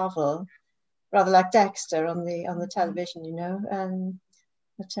of the novel, rather like Dexter on the television, you know.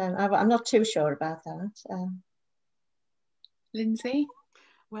 But I'm not too sure about that. Lindsay?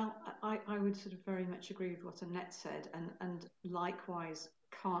 Well, I would sort of very much agree with what Annette said, and likewise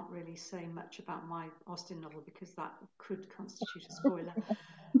can't really say much about my Austen novel because that could constitute a spoiler.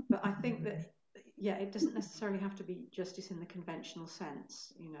 But I think that, yeah, it doesn't necessarily have to be justice in the conventional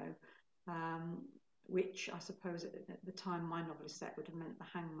sense, you know, which I suppose at the time my novel is set would have meant the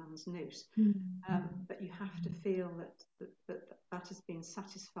hangman's noose. But you have to feel that has been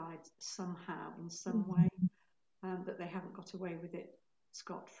satisfied somehow, in some way, that they haven't got away with it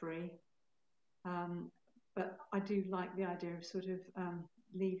scot-free. But I do like the idea of sort of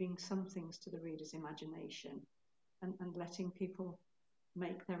leaving some things to the reader's imagination and letting people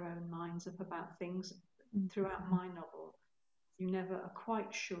make their own minds up about things. Throughout my novel, you never are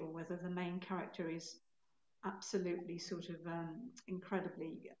quite sure whether the main character is absolutely sort of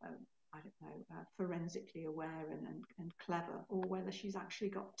incredibly, forensically aware and clever, or whether she's actually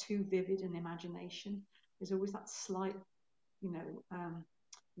got too vivid an imagination, there's always that slight,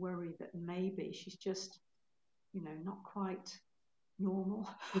 worry that maybe she's just, not quite normal.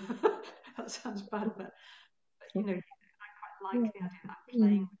 That sounds bad, but I quite like the idea that I'm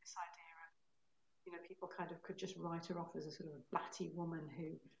playing with this idea of, people kind of could just write her off as a sort of batty woman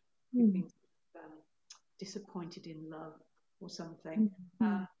who'd been disappointed in love or something. So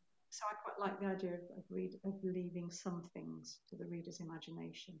I quite like the idea of leaving some things to the reader's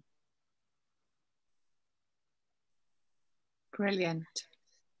imagination. Brilliant.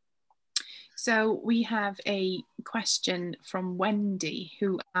 So we have a question from Wendy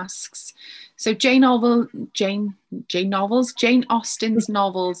who asks, so Jane Austen's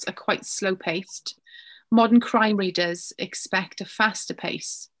novels are quite slow paced. Modern crime readers expect a faster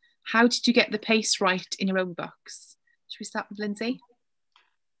pace. How did you get the pace right in your own books? Should we start with Lindsay?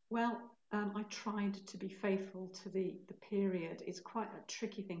 Well, I tried to be faithful to the period. It's quite a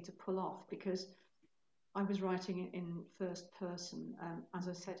tricky thing to pull off because I was writing it in first person, as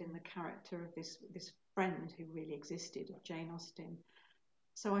I said, in the character of this friend who really existed, of Jane Austen.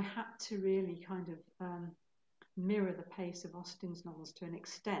 So I had to really kind of mirror the pace of Austen's novels to an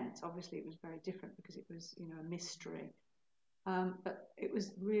extent. Obviously, it was very different because it was, a mystery. But it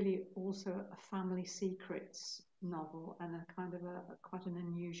was really also a family secrets novel and a kind of quite an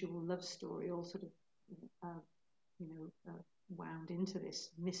unusual love story, all sort of, wound into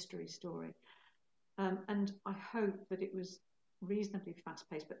this mystery story. And I hope that it was reasonably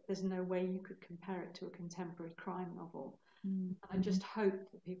fast-paced, but there's no way you could compare it to a contemporary crime novel. And I just hope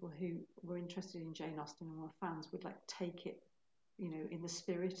that people who were interested in Jane Austen and were fans would take it, in the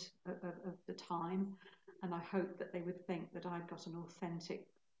spirit of the time. And I hope that they would think that I'd got an authentic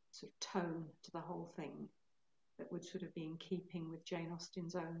sort of tone to the whole thing that would sort of be in keeping with Jane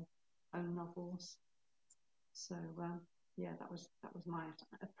Austen's own novels. So that was my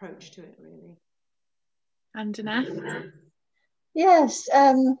approach to it, really. And Annette? Yes,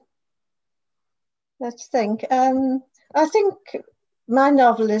 let's think. I think my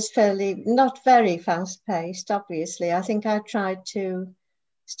novel is not very fast paced, obviously. I think I tried to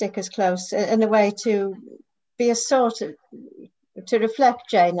stick as close in a way to be a sort of, to reflect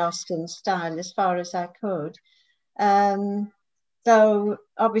Jane Austen's style as far as I could. Though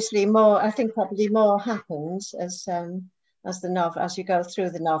obviously I think probably more happens as you go through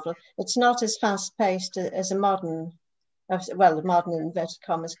the novel. It's not as fast paced as a modern inverted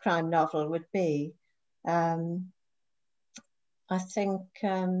commas crime novel would be. I think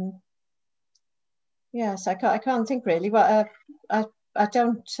yes, I can't think really. Well, I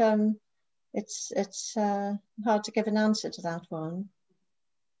don't. It's hard to give an answer to that one.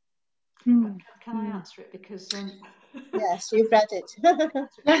 Can I answer it? Because yes, you've read it.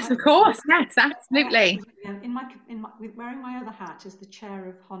 Yes, of course. Yes, absolutely. With wearing my other hat as the chair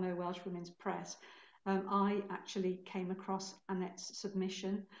of Honno Welsh Women's Press, I actually came across Annette's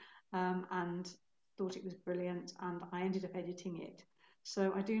submission and thought it was brilliant, and I ended up editing it.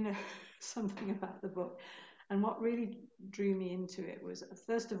 So I do know something about the book. And what really drew me into it was,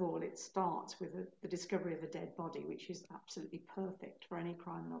 first of all, it starts with the discovery of a dead body, which is absolutely perfect for any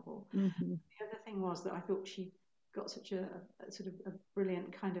crime novel. The other thing was that I thought she got such a sort of a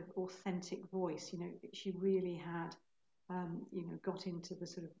brilliant kind of authentic voice. She really had, got into the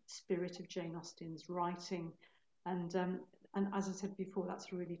sort of spirit of Jane Austen's writing. And as I said before,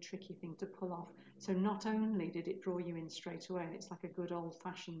 that's a really tricky thing to pull off. So not only did it draw you in straight away, and it's like a good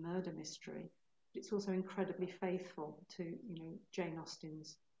old-fashioned murder mystery, but it's also incredibly faithful to, Jane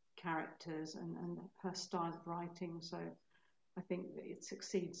Austen's characters and her style of writing. So I think that it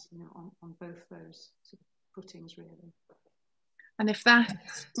succeeds, on both those sort of footings, really. And if that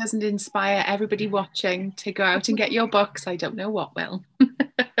doesn't inspire everybody watching to go out and get your books, I don't know what will.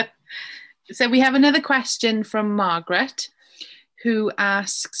 So we have another question from Margaret, who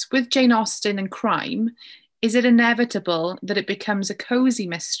asks, with Jane Austen and crime, is it inevitable that it becomes a cosy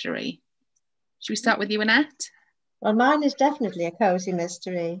mystery? Should we start with you, Annette? Well, mine is definitely a cosy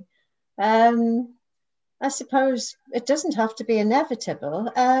mystery. I suppose it doesn't have to be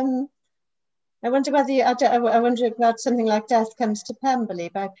inevitable. I wonder I wonder about something like Death Comes to Pemberley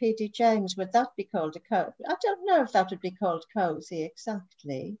by P.D. James. Would that be called I don't know if that would be called cosy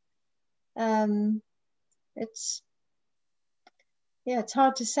exactly. It's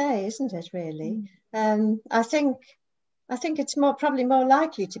hard to say, isn't it, really? I think it's probably more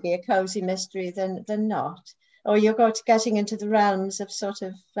likely to be a cosy mystery than not. Or you're getting into the realms of sort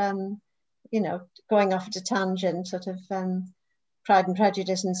of, going off at a tangent, sort of Pride and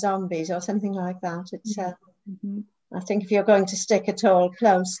Prejudice and zombies or something like that. It's I think if you're going to stick at all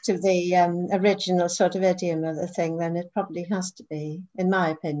close to the original sort of idiom of the thing, then it probably has to be, in my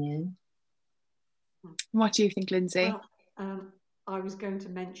opinion. What do you think, Lindsay? Well, I was going to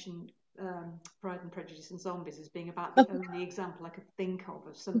mention Pride and Prejudice and Zombies as being about the only example I could think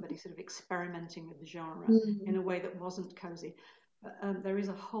of somebody sort of experimenting with the genre in a way that wasn't cozy. There is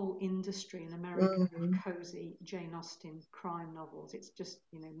a whole industry in America of cozy Jane Austen crime novels. It's just,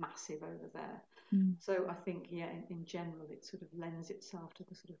 massive over there. So I think, in general, it sort of lends itself to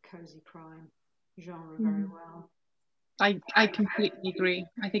the sort of cozy crime genre very well. I completely agree.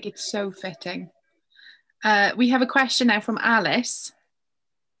 I think it's so fitting. We have a question now from Alice,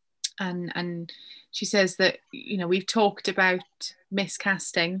 and she says that we've talked about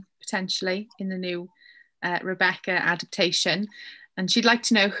miscasting potentially in the new Rebecca adaptation, and she'd like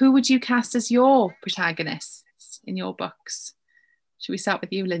to know, who would you cast as your protagonists in your books? Should we start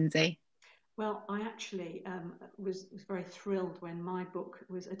with you, Lindsay? Well, I actually was very thrilled when my book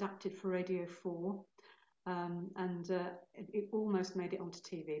was adapted for Radio 4, and it almost made it onto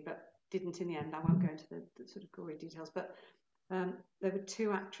TV, but didn't in the end. I won't go into the sort of gory details, but there were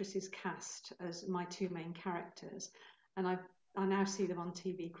 2 actresses cast as my 2 main characters, and I now see them on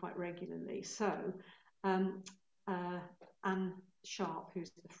TV quite regularly. So Anne Sharp,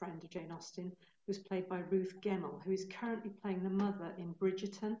 who's the friend of Jane Austen, who's played by Ruth Gemmell, who is currently playing the mother in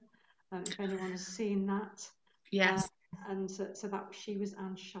Bridgerton. If anyone has seen that. Yes. And so that she was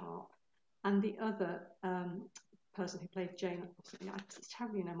Anne Sharp. And the other person who played Jane, it's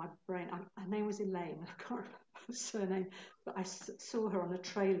terribly my brain. Her name was Elaine. I can't remember her surname, but I saw her on a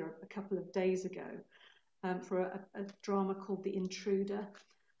trailer a couple of days ago for a drama called The Intruder.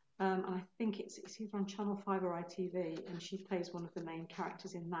 And I think it's either on Channel 5 or ITV, and she plays one of the main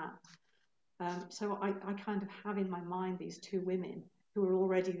characters in that. So I kind of have in my mind these 2 women who are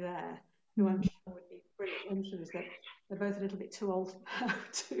already there, who I'm sure would be brilliant influence. They're both a little bit too old now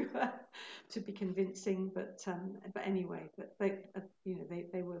to be convincing, but anyway, but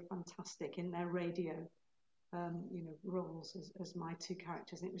they were fantastic in their radio roles as my 2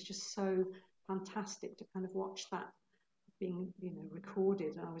 characters, and it was just so fantastic to kind of watch that being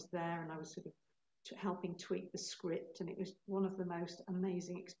recorded. And I was there, and I was sort of helping tweak the script, and it was one of the most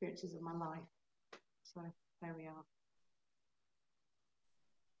amazing experiences of my life. So there we are.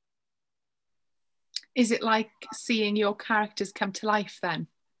 Is it like seeing your characters come to life then?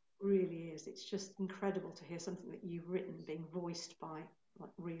 It really is. It's just incredible to hear something that you've written being voiced by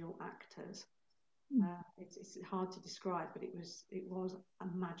real actors. It's hard to describe, but it was a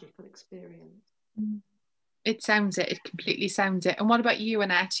magical experience. It sounds it. It completely sounds it. And what about you,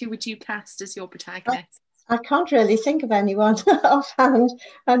 Annette? Who would you cast as your protagonist? I can't really think of anyone offhand.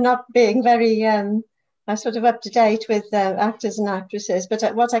 I'm not being very sort of up to date with actors and actresses.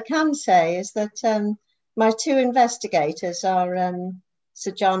 But what I can say is that my 2 investigators are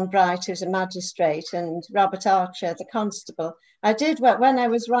Sir John Bright, who's a magistrate, and Robert Archer, the constable. When I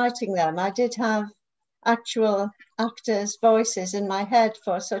was writing them, I did have actual actors' voices in my head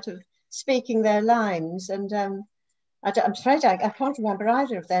for sort of speaking their lines, and I'm afraid I can't remember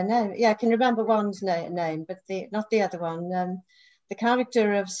either of their names. Yeah, I can remember one's name, but not the other one. The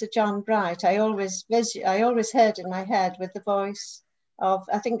character of Sir John Bright, I always heard in my head with the voice of,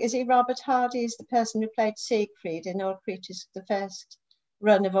 I think, is he Robert Hardy? Is the person who played Siegfried in All Creatures, the first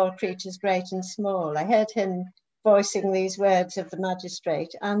run of All Creatures Great and Small. I heard him voicing these words of the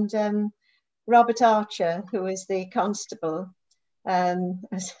magistrate, and Robert Archer, who is the constable.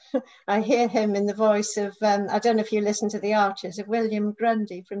 I hear him in the voice of, I don't know if you listen to The Archers, of William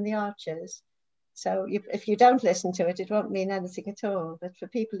Grundy from The Archers. So if you don't listen to it, it won't mean anything at all. But for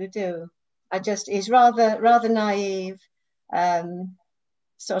people who do, he's rather naive,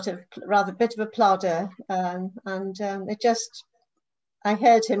 sort of rather bit of a plodder. I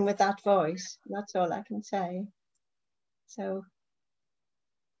heard him with that voice. That's all I can say. So.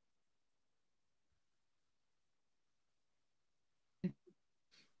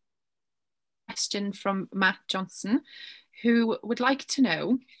 Question from Matt Johnson, who would like to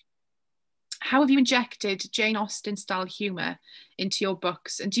know, how have you injected Jane Austen style humour into your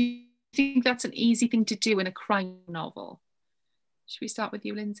books, and do you think that's an easy thing to do in a crime novel? Should we start with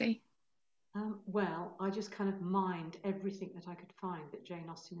you, Lindsay? Well, I just kind of mined everything that I could find that Jane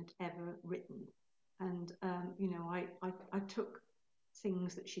Austen had ever written, and I took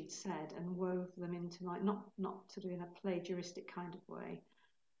things that she'd said and wove them into not sort of in a plagiaristic kind of way,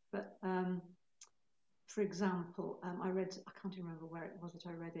 but for example, I can't remember where it was that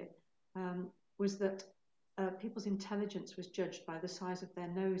I read it, was that people's intelligence was judged by the size of their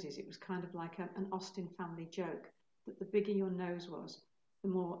noses. It was kind of like an Austen family joke, that the bigger your nose was, the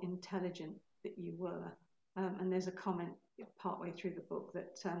more intelligent that you were. And there's a comment partway through the book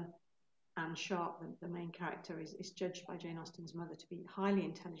that Anne Sharp, the main character, is judged by Jane Austen's mother to be highly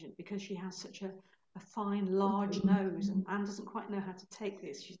intelligent because she has such a a fine, large nose, and Anne doesn't quite know how to take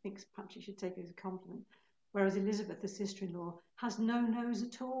this. She thinks perhaps she should take it as a compliment. Whereas Elizabeth, the sister-in-law, has no nose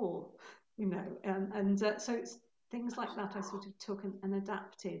at all, you know. So it's things like that I sort of took and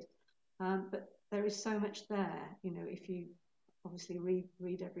adapted. But there is so much there, you know, if you obviously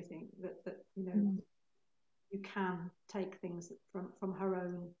read everything, that you know, you can take things from her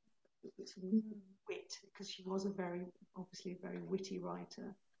own sort of wit, because she was obviously a very witty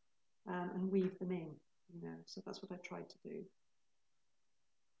writer, and weave them in, you know. So that's what I tried to do.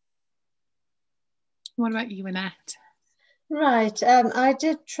 What about you, Annette? Right, I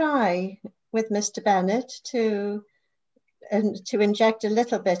did try with Mr. Bennet to inject a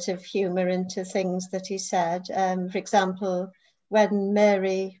little bit of humour into things that he said. For example, when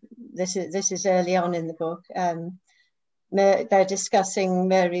Mary, this is early on in the book, they're discussing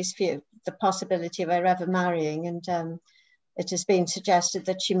Mary's view, the possibility of her ever marrying, and it has been suggested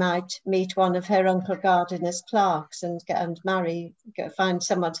that she might meet one of her Uncle Gardiner's clerks and find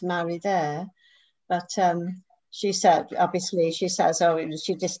someone to marry there. But she said, obviously, she says, oh,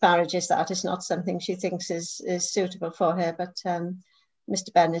 she disparages that. It's not something she thinks is suitable for her. But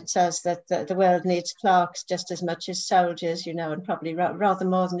Mr. Bennet says that the world needs clerks just as much as soldiers, you know, and probably rather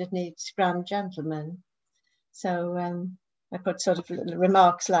more than it needs grand gentlemen. So I put sort of little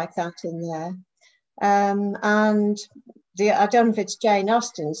remarks like that in there. And I don't know if it's Jane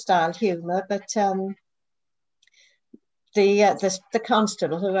Austen style humour, but the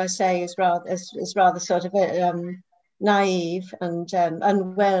constable, who I say is rather sort of naive and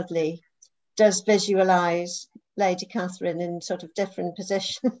unworldly, does visualise Lady Catherine in sort of different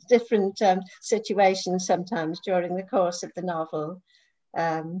positions, different situations sometimes during the course of the novel.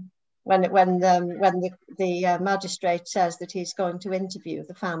 When the magistrate says that he's going to interview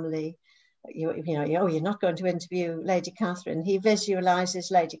the family, you know, oh, you're not going to interview Lady Catherine. He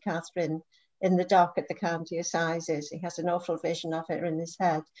visualises Lady Catherine in the dock at the county assizes. He has an awful vision of her in his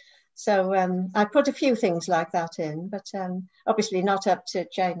head. So I put a few things like that in, but obviously not up to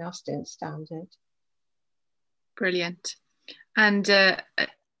Jane Austen's standard. Brilliant. And a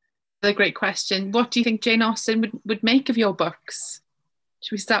great question. What do you think Jane Austen would make of your books?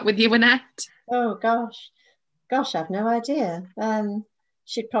 Should we start with you, Annette? Oh, gosh, I've no idea.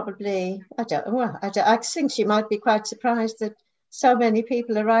 She'd probably, I think she might be quite surprised that so many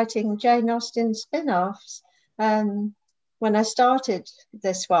people are writing Jane Austen spin-offs. When I started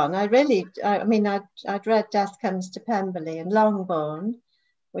this one, I'd read Death Comes to Pemberley and Longbourn,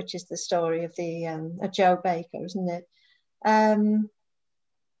 which is the story of the Joe Baker, isn't it? And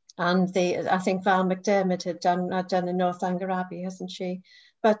I think Val McDermid had done a Northanger Abbey, hasn't she?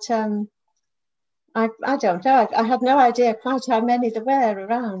 But I don't know. I had no idea quite how many there were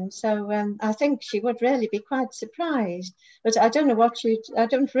around. So I think she would really be quite surprised. But I don't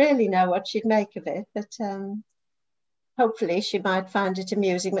really know what she'd make of it. But hopefully she might find it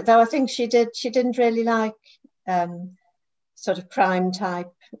amusing. But though I think she didn't really like sort of crime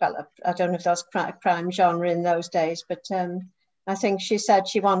type. Well, I don't know if there was crime genre in those days, but I think she said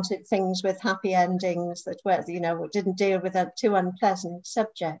she wanted things with happy endings that were, you know, didn't deal with too unpleasant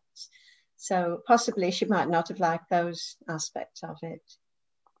subjects. So possibly she might not have liked those aspects of it.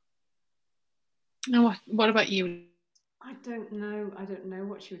 Now, what about you? I don't know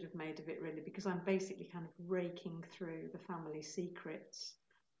what she would have made of it, really, because I'm basically kind of raking through the family secrets,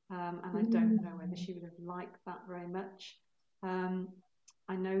 and I don't know whether she would have liked that very much.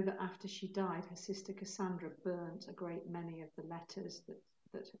 I know that after she died, her sister Cassandra burnt a great many of the letters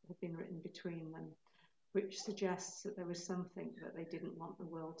that had been written between them, which suggests that there was something that they didn't want the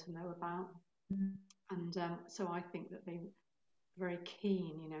world to know about. And so I think that they were very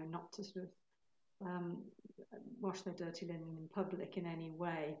keen, you know, not to sort of wash their dirty linen in public in any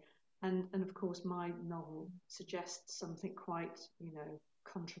way. And of course, my novel suggests something quite, you know,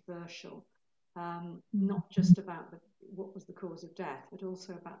 controversial, not just about what was the cause of death, but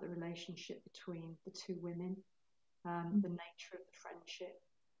also about the relationship between the two women, the nature of the friendship.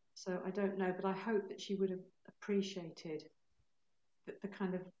 So I don't know, but I hope that she would have appreciated the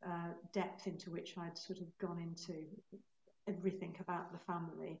kind of depth into which I'd sort of gone into everything about the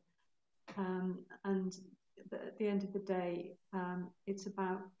family. And at the end of the day, it's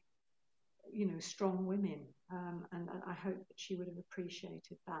about, you know, strong women, and I hope that she would have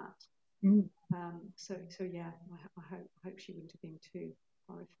appreciated that. So yeah, I hope she wouldn't have been too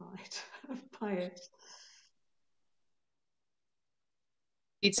horrified by it.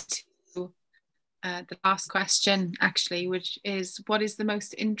 It's to the last question, actually, which is, what is the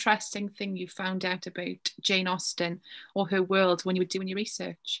most interesting thing you found out about Jane Austen or her world when you were doing your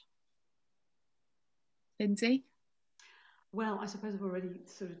research? Lindsay? Well, I suppose I've already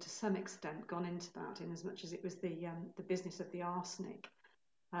sort of to some extent gone into that, in as much as it was the business of the arsenic,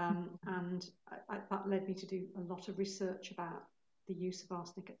 and that led me to do a lot of research about the use of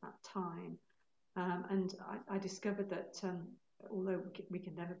arsenic at that time, and I discovered that although we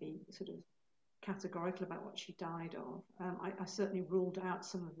can never be sort of categorical about what she died of, I certainly ruled out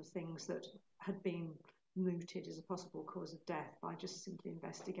some of the things that had been mooted as a possible cause of death by just simply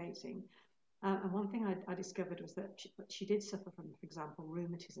investigating. And one thing I discovered was that she did suffer from, for example,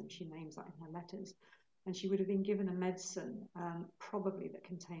 rheumatism. She names that in her letters. And she would have been given a medicine, probably that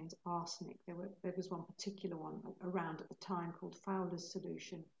contains arsenic. There was one particular one around at the time called Fowler's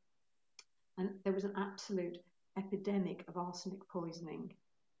solution. And there was an absolute epidemic of arsenic poisoning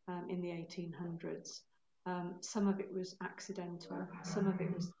in the 1800s. Some of it was accidental, some of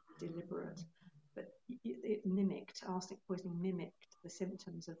it was deliberate. But it mimicked, arsenic poisoning mimicked the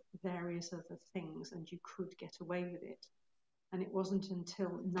symptoms of various other things, and you could get away with it. And it wasn't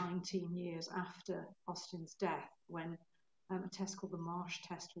until 19 years after Austen's death, when a test called the Marsh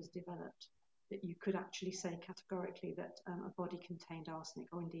test was developed, that you could actually say categorically that a body contained arsenic,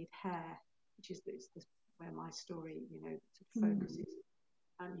 or indeed hair, which is where my story, sort of focuses.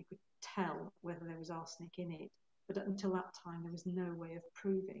 And you could tell whether there was arsenic in it. But until that time, there was no way of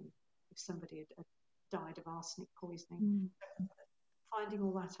proving if somebody had died of arsenic poisoning. Finding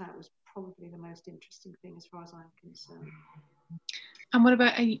all that out was probably the most interesting thing as far as I'm concerned. And what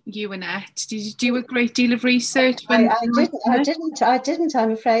about you, Annette? Did you do a great deal of research? I didn't,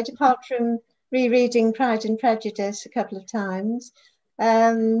 I'm afraid, apart from rereading Pride and Prejudice a couple of times.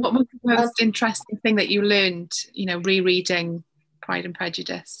 What was the most interesting thing that you learned, rereading Pride and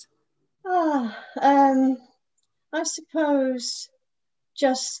Prejudice? I suppose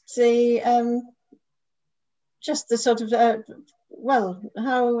just the sort of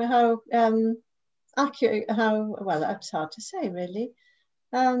how accurate, it's hard to say really.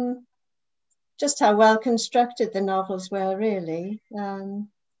 Just how well constructed the novels were, really. I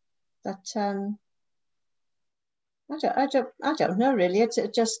don't know really. It's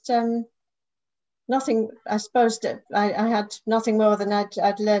just nothing. I suppose that I had nothing more than I'd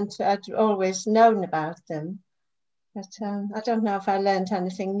always known about them. But I don't know if I learned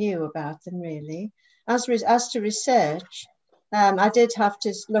anything new about them really. As to research, I did have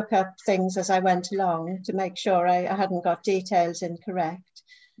to look up things as I went along to make sure I hadn't got details incorrect.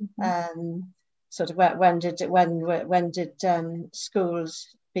 Sort of when did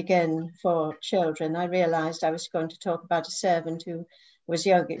schools begin for children? I realised I was going to talk about a servant who was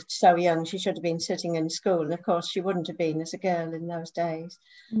so young she should have been sitting in school, and of course she wouldn't have been as a girl in those days.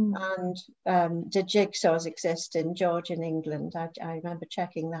 And did jigsaws exist in Georgian England? I remember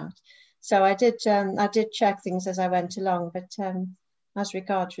checking that. So I did check things as I went along, but as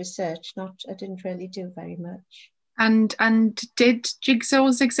regards research, I didn't really do very much. And did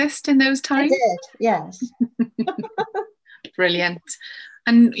jigsaws exist in those times? I did, yes. Brilliant.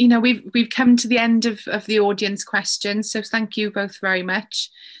 And we've come to the end of the audience questions, so thank you both very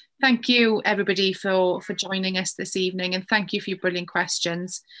much. Thank you everybody for joining us this evening, and thank you for your brilliant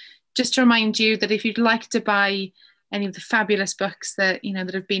questions. Just to remind you that if you'd like to buy any of the fabulous books that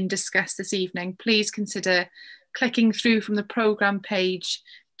that have been discussed this evening, please consider clicking through from the programme page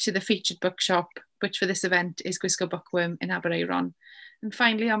to the featured bookshop, which for this event is Gwisgo Bookworm in Aberaeron. And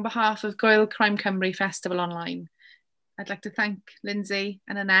finally, on behalf of Gŵyl Crime Cymru Festival Online, I'd like to thank Lindsay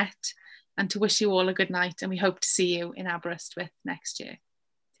and Annette, and to wish you all a good night, and we hope to see you in Aberystwyth next year.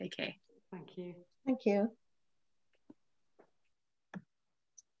 Take care. Thank you. Thank you.